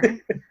DM her.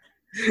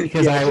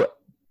 Because Yeah.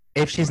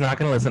 if she's not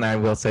going to listen, I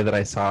will say that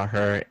I saw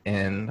her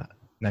in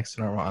Next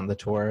to Normal on the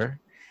tour,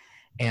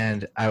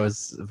 and I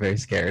was very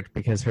scared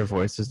because her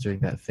voice was doing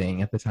that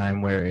thing at the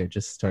time where it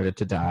just started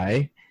to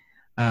die,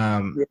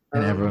 and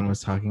everyone was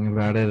talking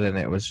about it, and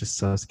it was just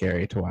so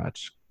scary to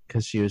watch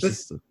because she was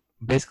just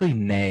basically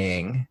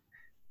neighing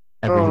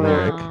every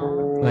lyric.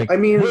 Like,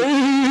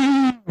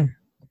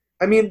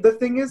 I mean, the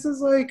thing is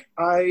like,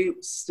 I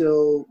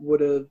still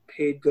would have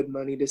paid good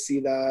money to see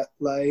that.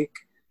 Like,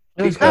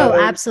 it was because- Oh,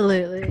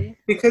 absolutely.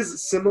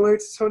 because similar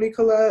to Toni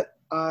Collette,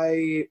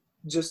 I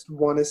just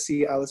want to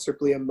see Alice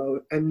Ripley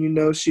emote, and you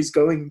know she's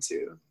going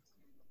to.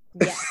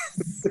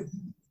 Yes.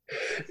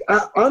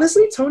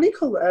 Honestly, Toni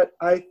Collette,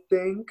 I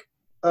think,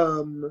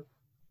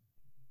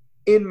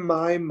 in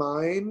my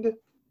mind,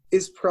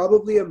 is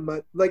probably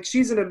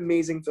she's an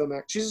amazing film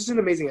actor. She's just an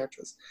amazing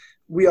actress.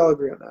 We all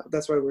agree on that.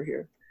 That's why we're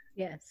here.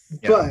 Yes.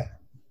 Yeah. But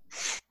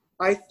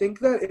I think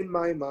that in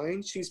my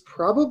mind, she's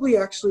probably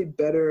actually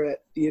better at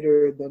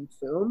theater than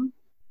film.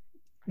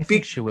 I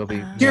think she will be.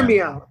 Hear yeah.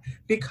 me out.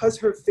 Because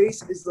her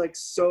face is like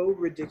so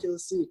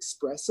ridiculously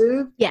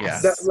expressive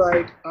Yes. that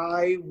like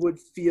I would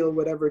feel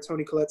whatever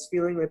Toni Collette's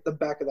feeling at the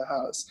back of the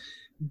house.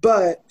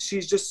 But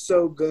she's just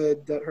so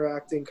good that her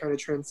acting kind of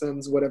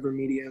transcends whatever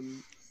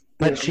medium.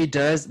 But she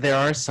does. There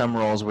are some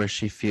roles where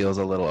she feels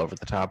a little over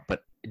the top,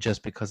 but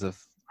just because of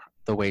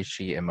the way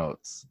she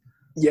emotes.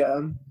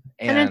 Yeah.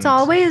 And it's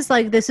always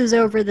like, this is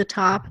over the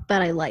top,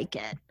 but I like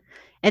it.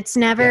 It's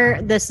never,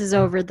 this is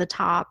over the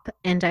top,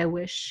 and I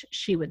wish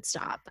she would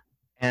stop.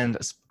 And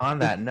on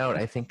that note,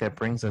 I think that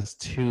brings us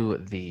to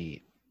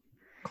the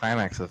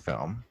climax of the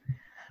film,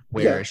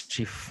 where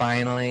she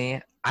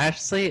finally,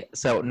 actually,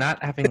 so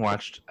not having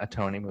watched a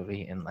Toni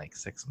movie in like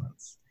 6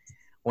 months,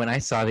 when I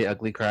saw The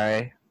Ugly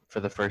Cry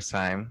for the first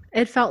time,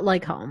 it felt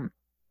like home.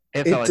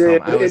 It felt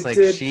like home. I was like,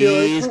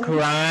 she's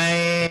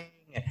crying.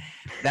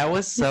 That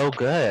was so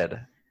good.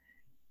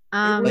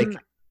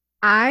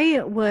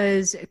 I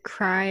was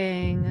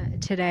crying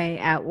today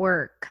at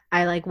work.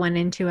 I like went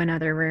into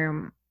another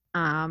room.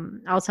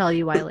 I'll tell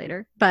you why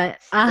later. But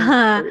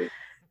as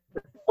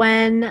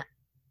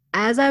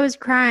I was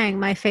crying,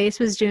 my face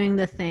was doing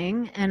the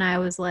thing, and I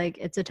was like,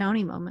 "It's a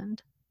Toni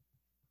moment."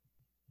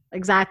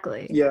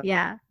 Exactly.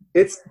 Yeah.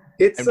 It's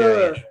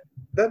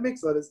that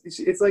makes a lot of.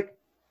 It's like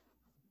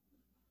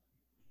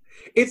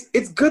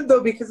it's good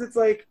though because it's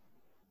like.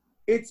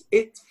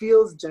 It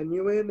feels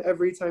genuine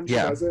every time she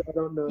does it. I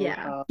don't know.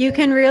 Yeah, you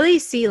can really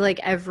see like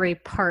every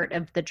part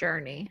of the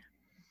journey.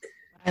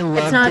 I loved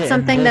it's not it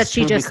something that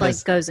she just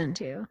like goes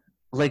into.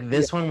 Like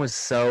this one was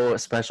so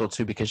special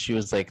too because she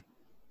was like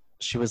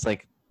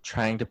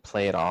trying to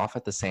play it off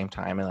at the same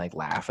time and like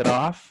laugh it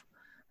off.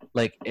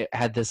 Like it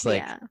had this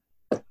like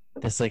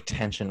this like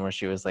tension where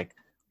she was like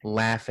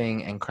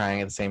laughing and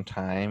crying at the same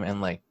time,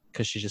 and like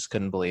because she just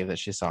couldn't believe that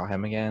she saw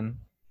him again.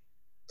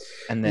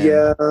 And then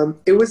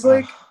it was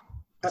like.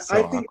 So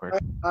I think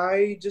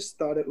I just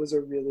thought it was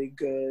a really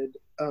good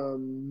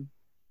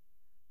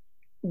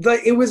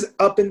like it was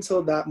up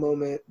until that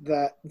moment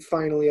that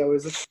finally I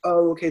was like,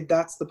 oh okay,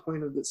 that's the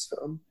point of this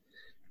film.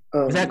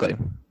 Exactly.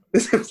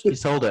 She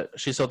sold it.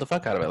 She sold the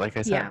fuck out of it, like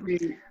I said.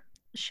 Yeah.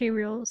 She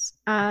rules.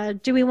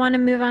 Do we want to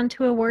move on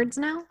to awards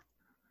now?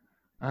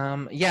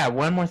 Yeah,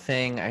 one more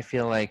thing. I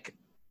feel like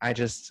I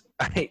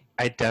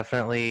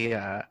definitely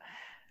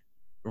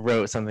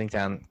wrote something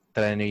down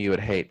that I knew you would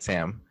hate,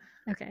 Sam.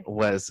 Okay.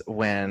 Was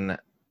when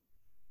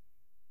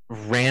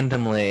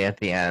randomly at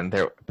the end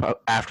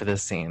after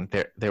this scene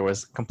there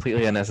was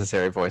completely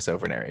unnecessary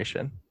voiceover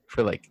narration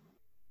for like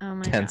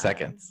 10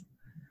 seconds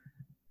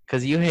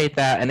because you hate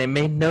that, and it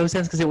made no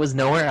sense because it was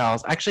nowhere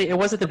else. Actually, it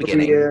was at the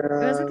beginning. It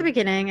was at the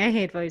beginning. I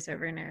hate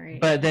voiceover narration.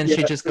 But then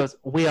she just goes,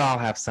 we all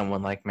have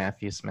someone like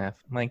Matthew Smith.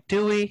 I'm like,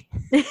 do we?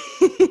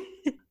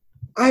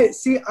 I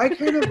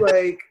kind of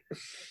like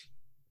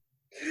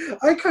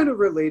I kind of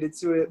related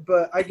to it,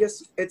 but I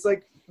guess it's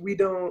like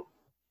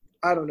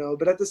I don't know,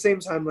 but at the same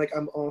time, like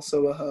I'm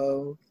also a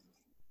hoe,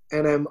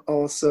 and I'm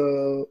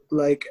also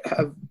like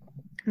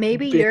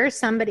maybe you're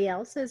somebody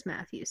else's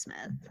Matthew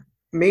Smith.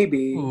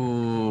 Maybe.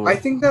 Ooh. I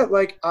think that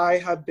like I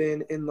have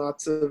been in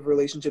lots of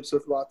relationships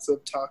with lots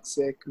of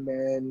toxic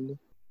men,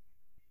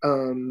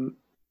 or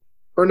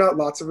not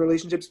lots of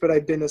relationships, but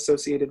I've been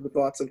associated with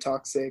lots of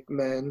toxic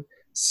men.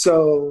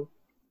 So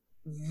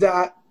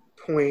that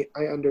point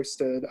I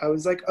understood. I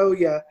was like, oh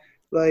yeah,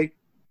 like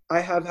I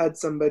have had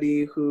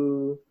somebody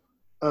who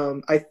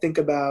I think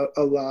about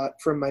a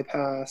lot from my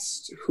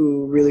past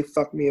who really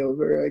fucked me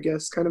over, I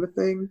guess, kind of a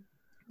thing.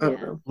 I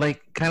don't know.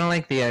 Like kind of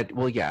like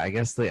I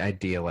guess the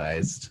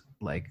idealized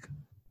like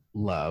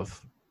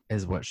love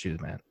is what she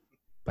meant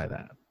by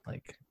that.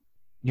 Like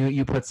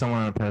you put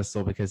someone on a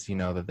pedestal because you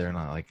know that they're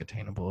not like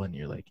attainable, and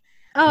you're like,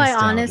 oh,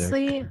 nostalgic. I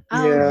honestly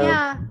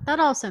yeah,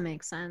 that also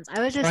makes sense. I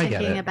was just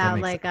thinking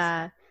about like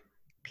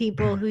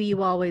people who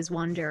you always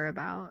wonder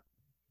about.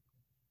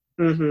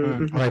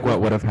 Mm-hmm. Like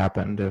what would have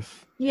happened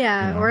if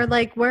or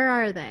like where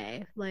are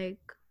they? Like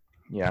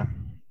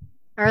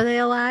are they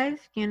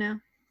alive? You know?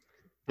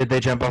 Did they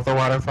jump off the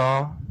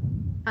waterfall?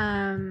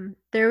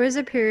 There was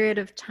a period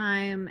of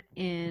time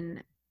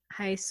in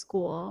high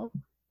school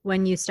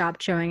when you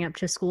stopped showing up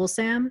to school,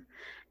 Sam,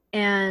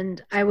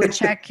 and I would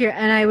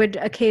I would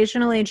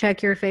occasionally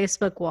check your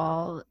Facebook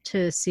wall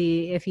to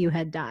see if you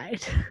had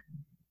died.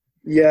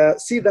 Yeah,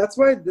 see, that's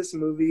why this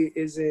movie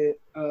is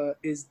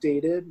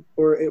dated,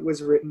 or it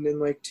was written in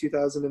like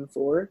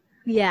 2004.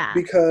 Yeah.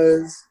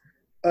 Because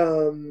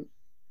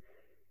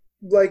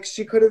like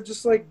she could have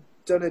just like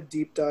done a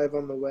deep dive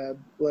on the web,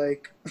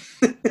 like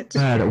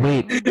God,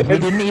 wait, we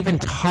didn't even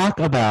talk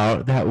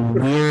about that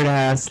weird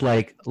ass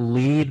like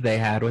lead they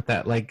had with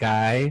that like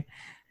guy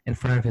in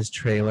front of his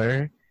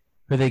trailer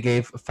who they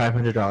gave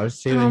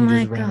 $500 to and he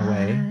just ran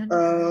away.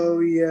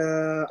 Oh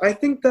yeah, I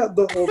think that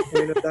the whole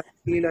point of that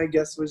scene, I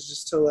guess, was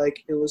just to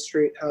like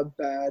illustrate how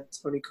bad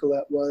Toni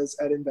Collette was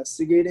at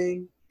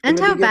investigating, and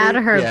how bad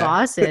her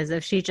boss is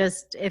if he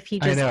just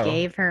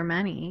gave her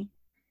money.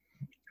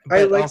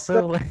 But I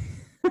also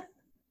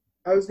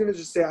I was gonna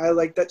just say I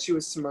like that she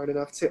was smart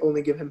enough to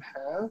only give him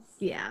half,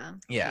 Yeah.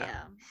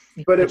 Yeah.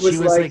 but it But she was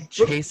was like,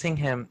 chasing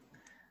him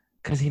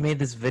because he made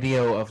this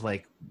video of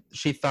like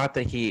she thought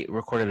that he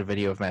recorded a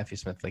video of Matthew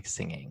Smith like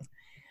singing,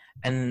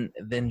 and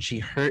then she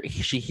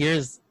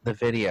hears the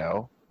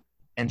video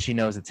and she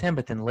knows it's him.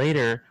 But then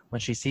later when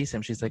she sees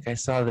him, she's like, "I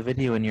saw the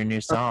video in your new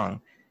song,"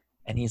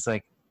 and he's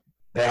like,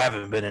 "There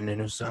haven't been any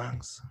new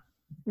songs."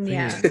 for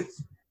Yeah. you."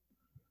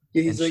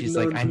 yeah, And he's like, she's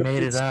no, like, "I no,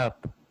 made it it's-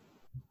 up."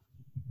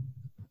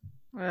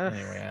 Ugh.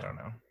 Anyway, I don't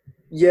know.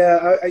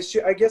 Yeah,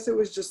 I guess it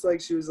was just like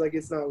she was like,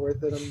 it's not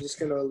worth it. I'm just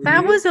gonna leave.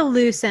 That was a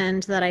loose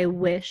end that I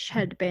wish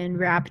had been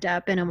wrapped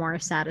up in a more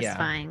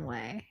satisfying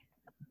way.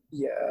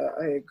 Yeah,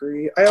 I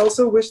agree. I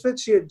also wish that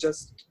she had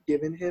just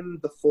given him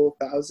the full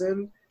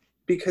 1,000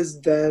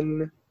 because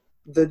then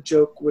the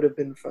joke would have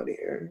been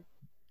funnier.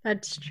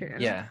 That's true.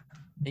 Yeah,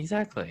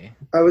 exactly.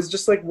 I was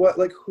just like, what?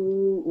 Like,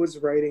 who was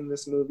writing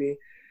this movie?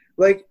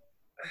 Like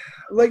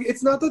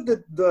it's not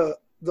that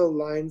the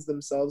lines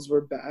themselves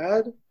were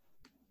bad.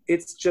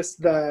 It's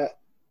just that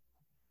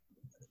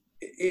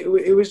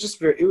it was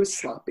just it was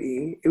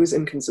sloppy. It was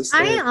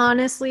inconsistent. I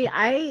honestly,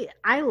 I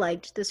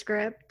liked the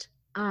script.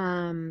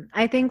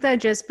 I think that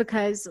just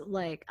because,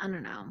 like, I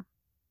don't know,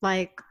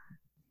 like,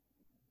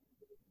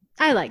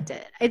 I liked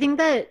it. I think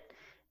that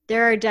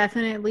there are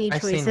definitely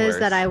I've seen choices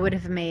that worse. I would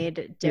have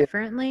made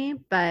differently,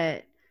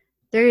 but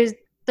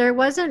there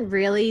wasn't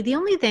really, the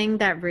only thing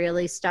that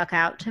really stuck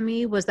out to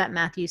me was that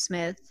Matthew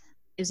Smith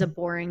is a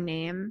boring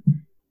name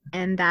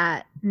and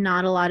that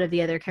not a lot of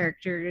the other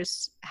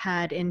characters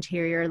had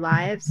interior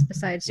lives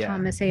besides Yeah.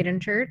 Thomas Hayden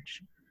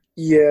Church.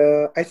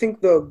 Yeah, I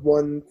think the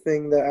one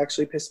thing that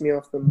actually pissed me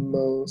off the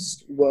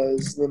most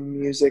was the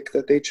music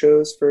that they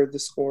chose for the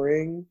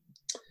scoring.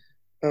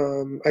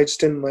 I just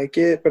didn't like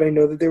it, but I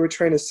know that they were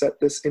trying to set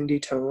this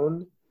indie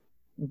tone,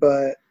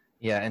 but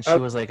Yeah, and she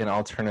was like an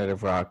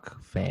alternative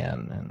rock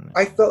fan, and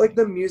I felt like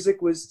the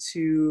music was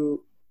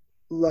too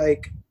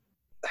like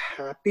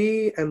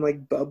happy and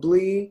like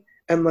bubbly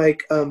and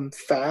like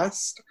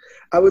fast.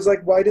 I was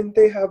like, why didn't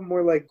they have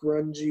more like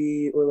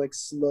grungy or like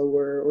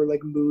slower or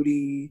like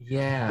moody,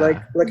 yeah,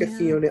 like a Yeah.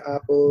 Fiona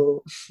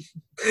Apple?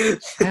 I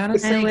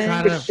honestly I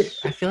kind of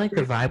wish. I feel like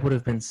the vibe would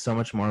have been so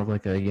much more of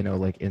like a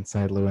like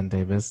Inside Llewyn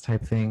Davis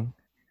type thing.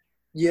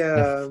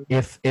 Yeah,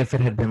 If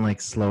it had been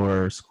like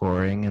slower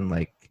scoring and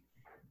like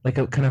a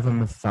kind of a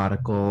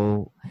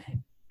methodical,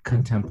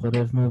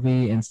 contemplative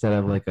movie instead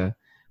of like a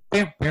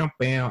bam bam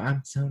bam.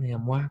 I'm Tony.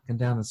 I'm walking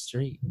down the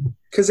street.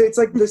 because it's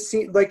like the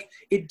scene, like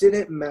it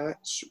didn't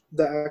match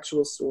the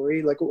actual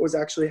story, like what was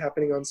actually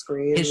happening on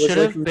screen. It was should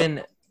like have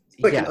been.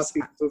 like Yes,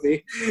 an upbeat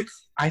movie.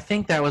 I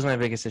think that was my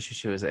biggest issue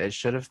too. Is that it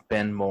should have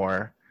been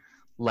more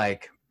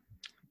like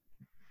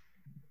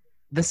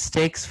the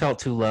stakes felt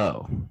too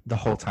low the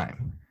whole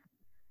time.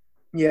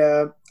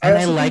 Yeah, And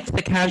I also think- liked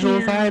the casual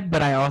Yeah. vibe,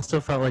 but I also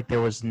felt like there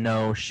was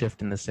no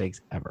shift in the stakes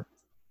ever.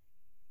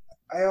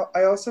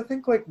 I also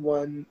think like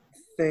one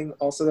thing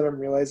also that I'm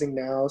realizing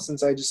now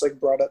since I just like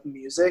brought up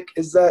music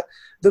is that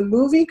the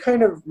movie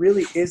kind of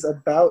really is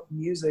about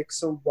music,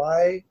 so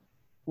why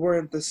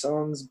weren't the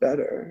songs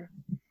better?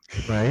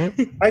 Right?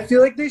 I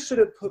feel like they should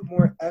have put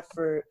more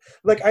effort.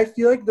 Like I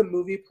feel like the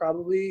movie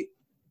probably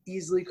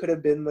easily could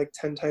have been like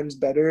 10 times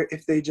better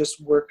if they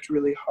just worked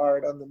really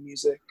hard on the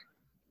music.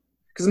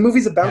 Cuz the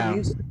movie's about Yeah.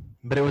 music.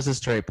 But it was a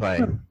straight play.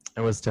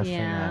 It was definitely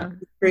Yeah. not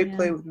Great Yeah.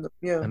 play with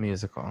a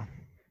musical.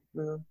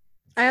 yeah.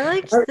 I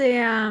liked Alright.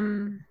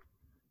 the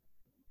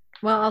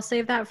well, I'll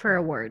save that for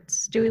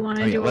awards. Do we want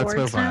to Okay, do let's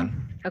awards move now?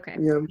 on. Okay.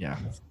 Yeah. Yeah.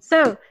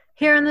 So,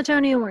 here on the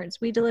Tony Awards,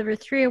 we deliver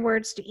 3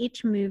 awards to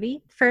each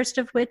movie, first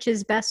of which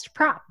is Best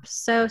Prop.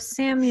 So,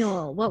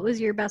 Samuel, what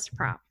was your best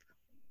prop?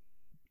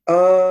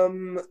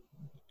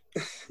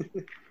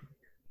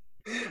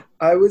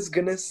 I was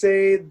gonna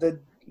say the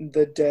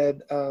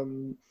dead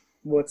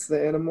what's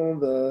the animal,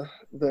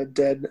 the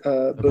dead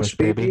The bush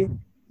baby.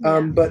 Yeah.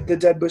 But the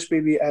dead bush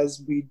baby,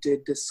 as we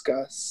did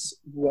discuss,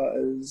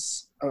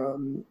 was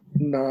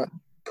not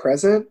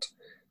present.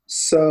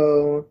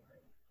 So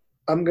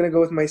I'm gonna go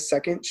with my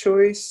second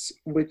choice,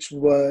 which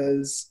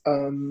was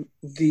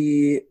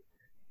the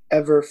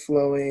ever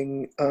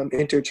flowing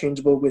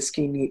interchangeable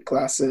whiskey neat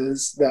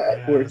glasses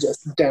that were Yes.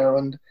 just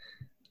downed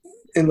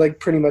in like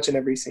pretty much in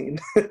every scene.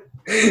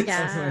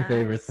 That's my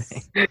favorite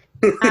thing.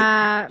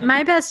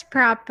 My best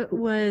prop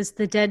was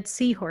the dead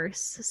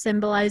seahorse,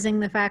 symbolizing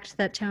the fact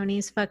that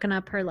Tony's fucking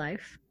up her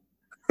life.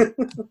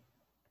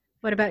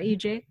 What about you,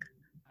 Jake?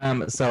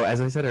 So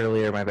as I said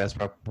earlier, my best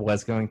prop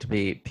was going to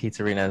be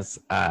Pizzerina's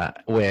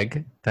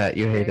wig that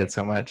you hated Right.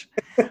 so much.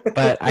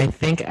 But I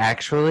think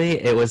actually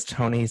it was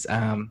Tony's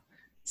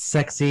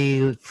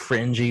sexy,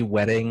 fringy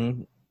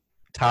wedding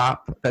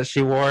top that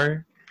she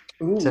wore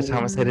to Ooh.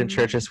 Thomas Hayden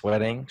Church's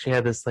wedding. She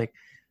had this like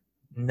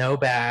no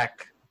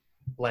back,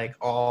 like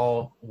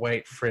all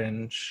white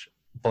fringe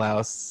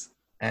blouse,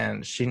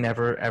 and she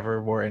never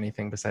ever wore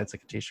anything besides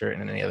like a t-shirt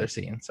in any other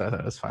scene. So I thought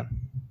it was fun.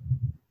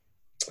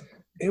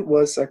 It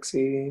was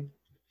sexy.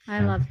 I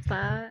Yeah. loved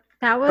that.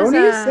 That was Tony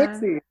is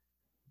sexy.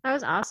 that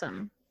was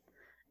awesome.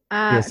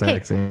 Yes, Okay,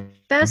 sexy.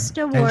 best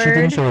And she award.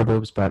 didn't show her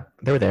boobs, but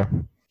they were there.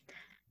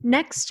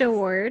 Next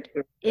award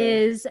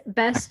is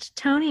best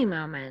Tony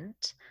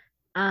moment.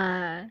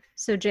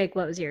 So Jake,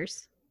 what was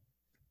yours?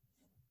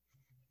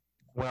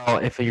 Well,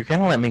 if you're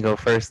gonna let me go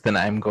first, then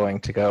I'm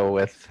going to go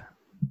with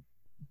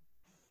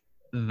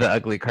the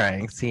ugly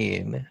crying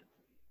scene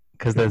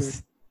because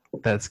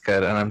that's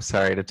good, and I'm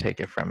sorry to take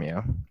it from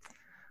you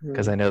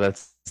because I know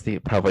that's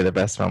probably the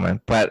best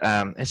moment. But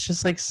it's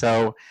just like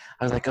so.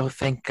 I was like, oh,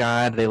 thank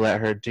God they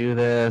let her do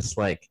this.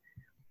 Like,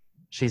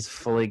 she's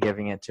fully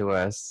giving it to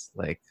us.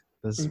 Like,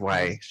 this is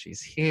why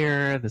she's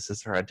here. This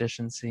is her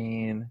audition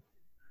scene.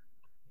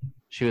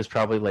 She was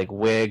probably like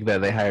wig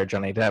that they hired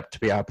Johnny Depp to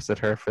be opposite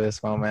her for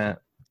this moment.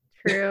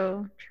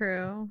 True.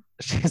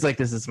 She's like,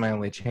 this is my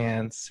only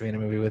chance to be in a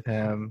movie with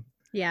him.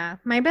 Yeah,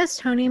 my best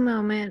Tony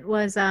moment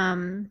was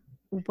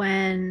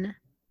when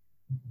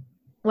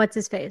what's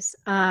his face?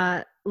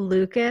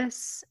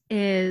 Lucas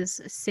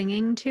is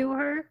singing to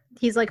her.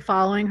 He's like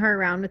following her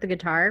around with the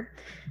guitar.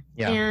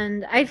 Yeah.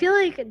 And I feel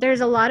like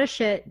there's a lot of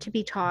shit to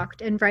be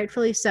talked, and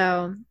rightfully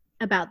so,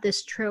 about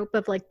this trope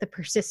of like the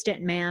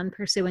persistent man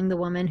pursuing the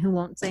woman who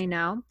won't say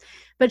no.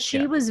 But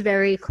she was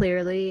very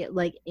clearly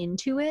like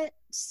into it.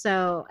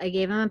 So I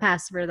gave him a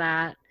pass for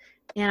that.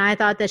 And I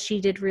thought that she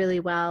did really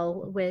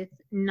well with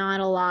not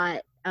a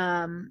lot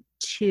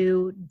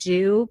to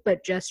do,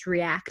 but just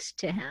react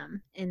to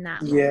him in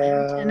that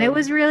moment. And it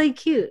was really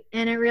cute.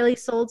 And it really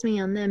sold me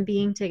on them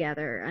being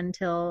together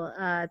until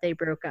they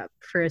broke up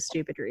for a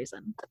stupid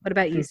reason. What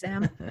about you,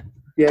 Sam?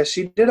 Yeah,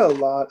 she did a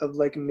lot of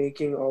like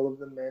making all of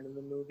the men in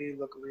the movie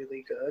look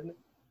really good.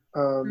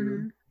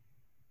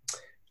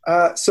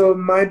 So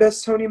my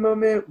best Tony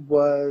moment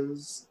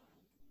was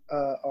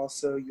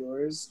also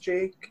yours,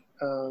 Jake.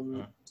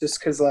 Just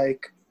because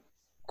like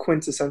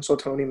quintessential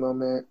Tony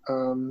moment.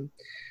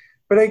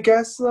 But I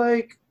guess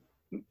like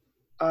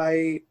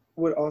I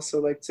would also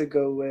like to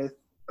go with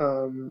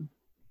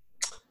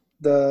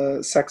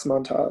the sex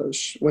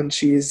montage when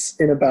she's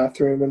in a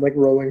bathroom and like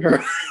rolling her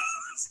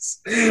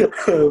eyes.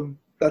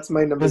 That's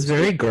my number. It was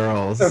very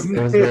Girls.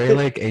 It was very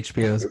like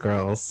HBO's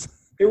Girls.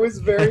 It was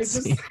very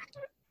just.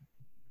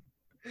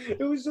 It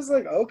was just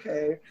like,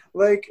 okay,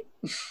 like.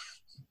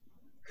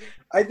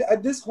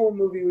 This whole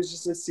movie was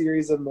just a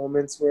series of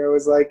moments where I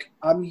was like,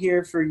 I'm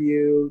here for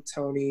you,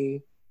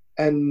 Tony,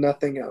 and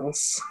nothing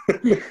else.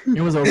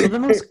 It was also the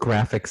most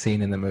graphic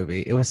scene in the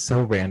movie. It was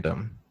so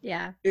random.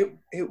 Yeah. It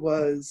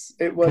was.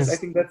 I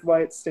think that's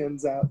why it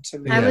stands out to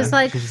me. I was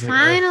like,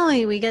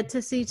 finally, we get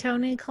to see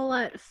Toni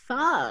Collette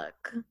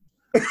fuck.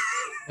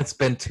 It's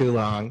been too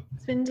long.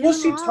 It's been too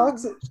long.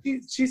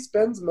 She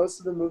spends most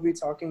of the movie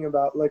talking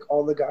about like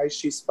all the guys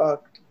she's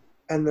fucked.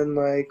 And then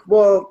like,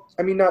 well,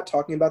 I mean, not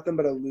talking about them,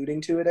 but alluding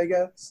to it, I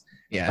guess.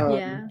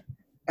 Yeah.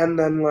 And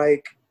then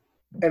like,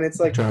 and it's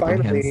like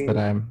finally.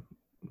 That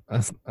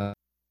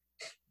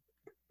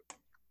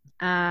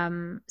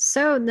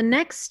So the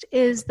next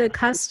is the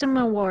custom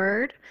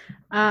award.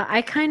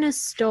 I kind of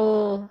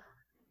stole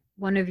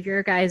one of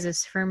your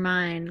guys's for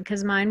mine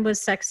because mine was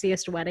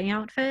sexiest wedding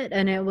outfit,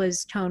 and it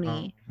was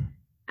Tony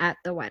at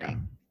the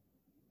wedding.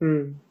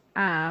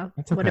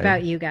 What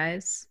about you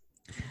guys?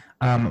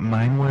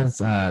 Mine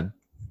was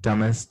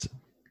dumbest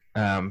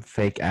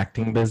fake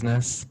acting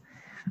business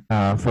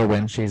for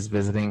when she's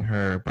visiting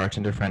her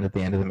bartender friend at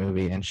the end of the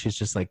movie, and she's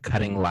just like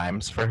cutting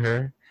limes for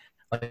her.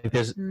 Like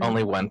there's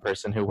only one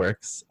person who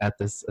works at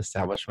this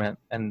establishment,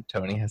 and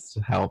Tony has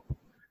to help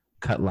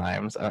cut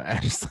limes. I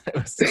just thought it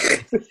was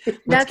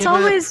that's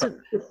always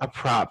a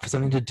prop for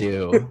something to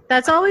do.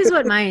 That's always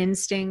what my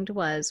instinct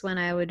was when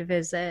I would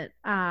visit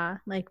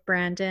like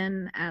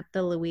Brandon at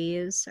the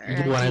Louise or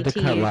you wanted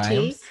to cut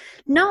limes?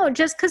 No,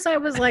 just because I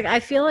was like,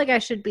 I feel like I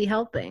should be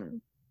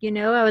helping. You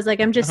know, I was like,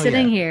 I'm just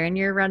sitting here and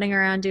you're running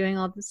around doing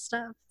all this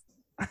stuff.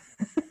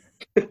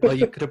 Well,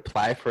 you could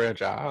apply for a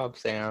job,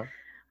 Sam.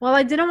 Well,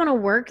 I didn't want to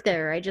work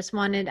there. I just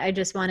wanted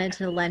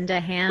to lend a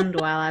hand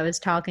while I was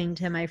talking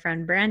to my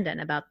friend Brandon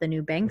about the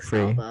new Banks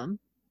album.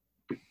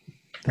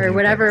 Or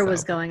whatever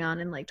was going on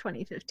in like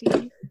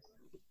 2015.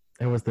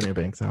 It was the new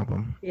Banks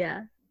album.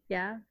 Yeah.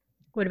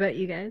 What about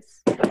you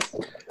guys?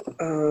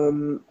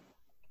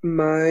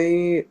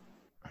 My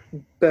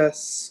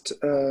best,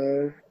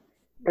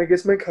 I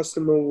guess my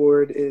custom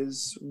award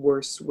is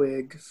worst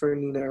wig for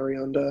Nina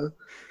Arianda.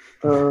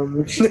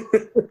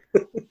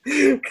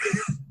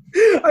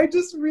 I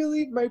just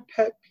really, my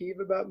pet peeve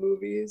about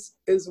movies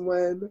is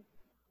when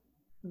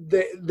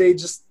they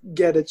just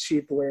get a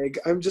cheap wig.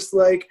 I'm just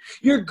like,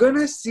 you're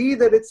gonna see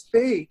that it's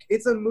fake.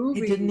 It's a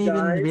movie. I didn't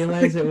even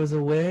realize it was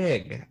a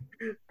wig.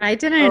 I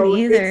didn't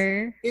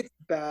either. It's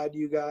bad,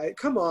 you guys.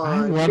 Come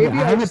on.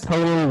 I would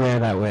totally wear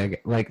that wig.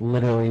 Like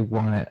literally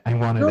want it. I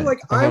wanted it. No,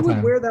 like I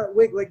would wear that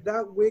wig. Like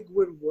that wig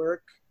would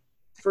work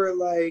for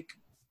like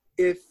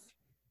if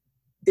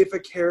a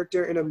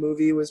character in a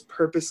movie was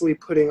purposely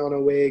putting on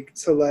a wig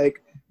to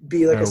like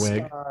be like a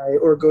spy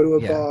or go to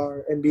a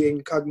bar and be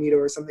incognito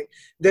or something,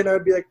 then I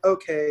would be like,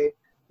 okay,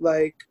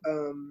 like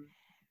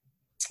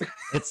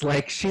It's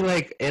like she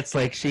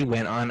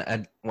went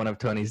on one of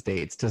Tony's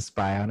dates to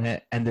spy on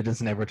it, and they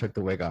just never took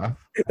the wig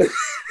off.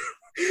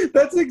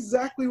 That's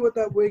exactly what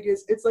that wig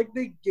is. It's like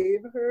they gave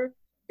her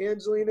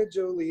Angelina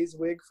Jolie's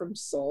wig from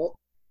Salt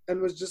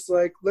and was just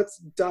like, let's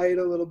dye it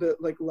a little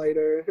bit like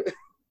lighter.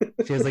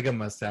 She has like a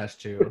mustache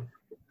too.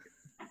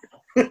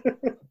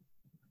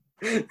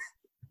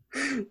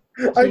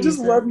 I just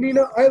love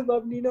Nina. I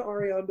love Nina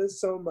Arianda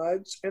so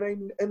much,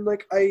 and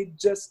I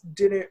just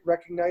didn't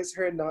recognize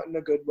her, not in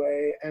a good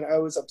way, and I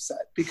was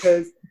upset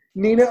because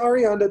Nina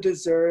Arianda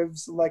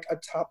deserves like a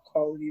top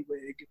quality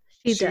wig.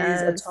 She's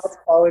a top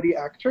quality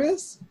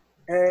actress,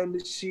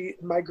 and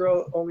my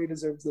girl only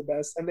deserves the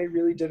best, and they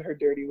really did her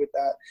dirty with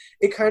that.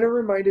 It kind of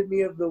reminded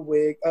me of the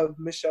wig of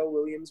Michelle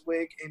Williams'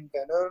 wig in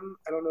Venom.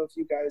 I don't know if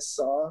you guys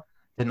saw.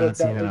 Did not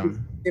see That wig is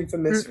Venom.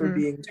 infamous for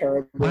being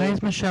terrible. Why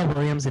is Michelle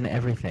Williams in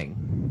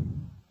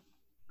everything?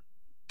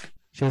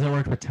 She hasn't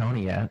worked with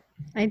Tony yet.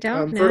 I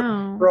don't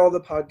know. For all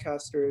the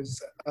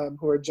podcasters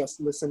who are just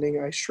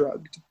listening, I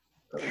shrugged.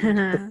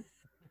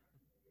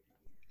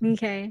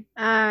 Okay.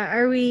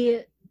 Are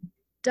we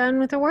done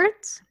with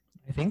awards?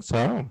 I think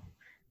so.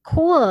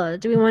 Cool.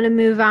 Do we want to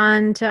move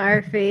on to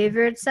our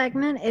favorite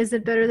segment? Is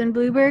it better than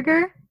Blue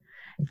Burger?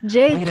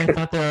 Jake. Wait, I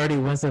thought there already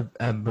was a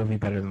movie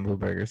better than Blue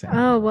Burger.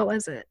 Oh, what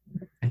was it?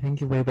 I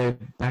think Way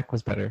Back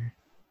was better.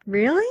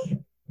 Really?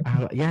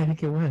 Yeah, I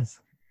think it was.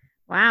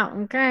 Wow.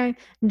 Okay.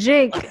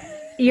 Jake,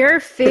 your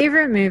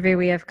favorite movie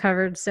we have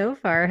covered so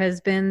far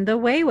has been The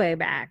Way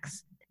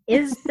Backs.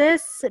 Is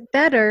this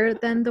better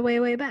than The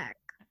Way Back?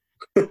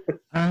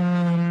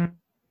 No.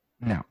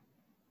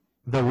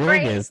 The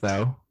wig is,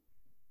 though.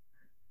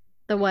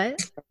 The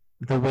what?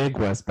 The wig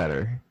was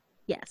better.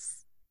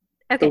 Yes.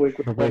 Okay.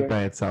 The wig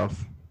by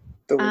itself.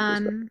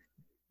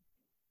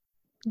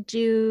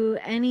 Do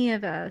any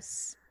of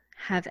us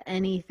have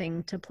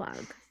anything to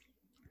plug?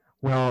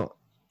 Well,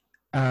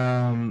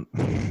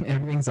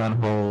 everything's on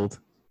hold.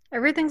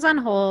 Everything's on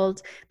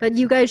hold, but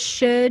you guys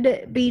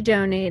should be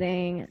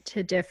donating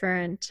to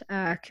different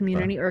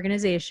community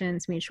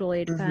organizations, mutual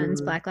aid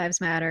funds, Black Lives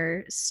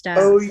Matter stuff.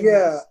 Oh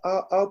yeah,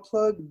 I'll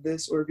plug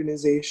this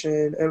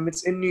organization.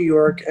 It's in New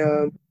York.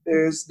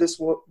 There's this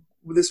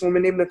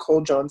woman named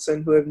Nicole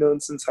Johnson who I've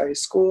known since high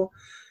school,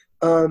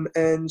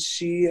 and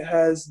she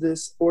has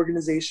this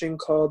organization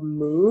called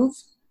Move.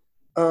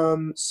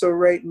 So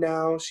right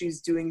now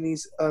she's doing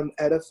these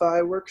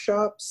Edify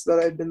workshops that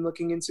I've been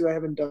looking into. I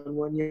haven't done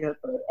one yet,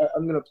 but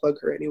I'm going to plug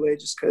her anyway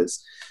just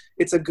because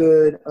it's a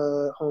good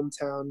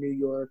hometown New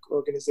York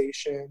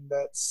organization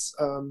that's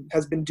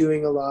has been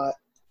doing a lot.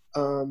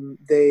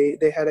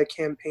 They had a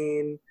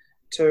campaign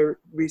to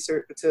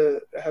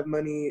have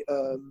money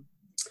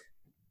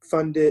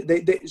funded.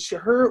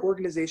 Her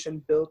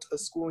organization built a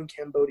school in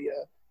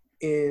Cambodia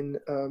in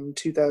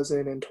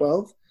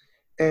 2012.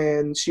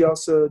 And she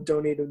also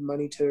donated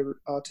money to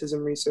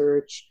autism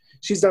research.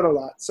 She's done a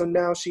lot. So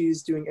now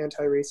she's doing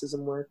anti-racism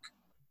work.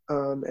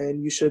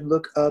 And you should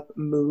look up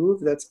Move.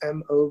 That's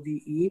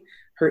MOVE.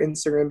 Her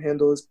Instagram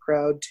handle is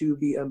proud to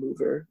be a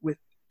mover with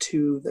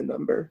 2 the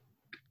number.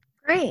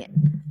 Great.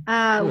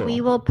 Cool. We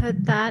will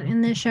put that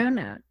in the show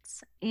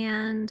notes.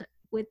 And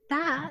with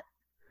that,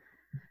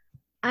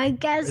 I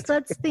guess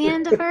that's the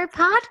end of our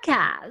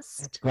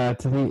podcast. It's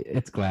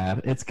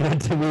good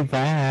to be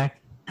back.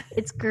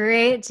 It's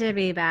great to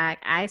be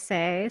back. I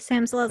say,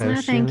 Sam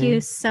Selesma, thank you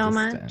so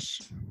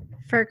much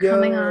for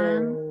coming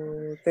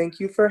on. Thank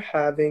you for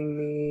having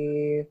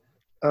me.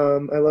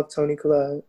 I love Toni Collette.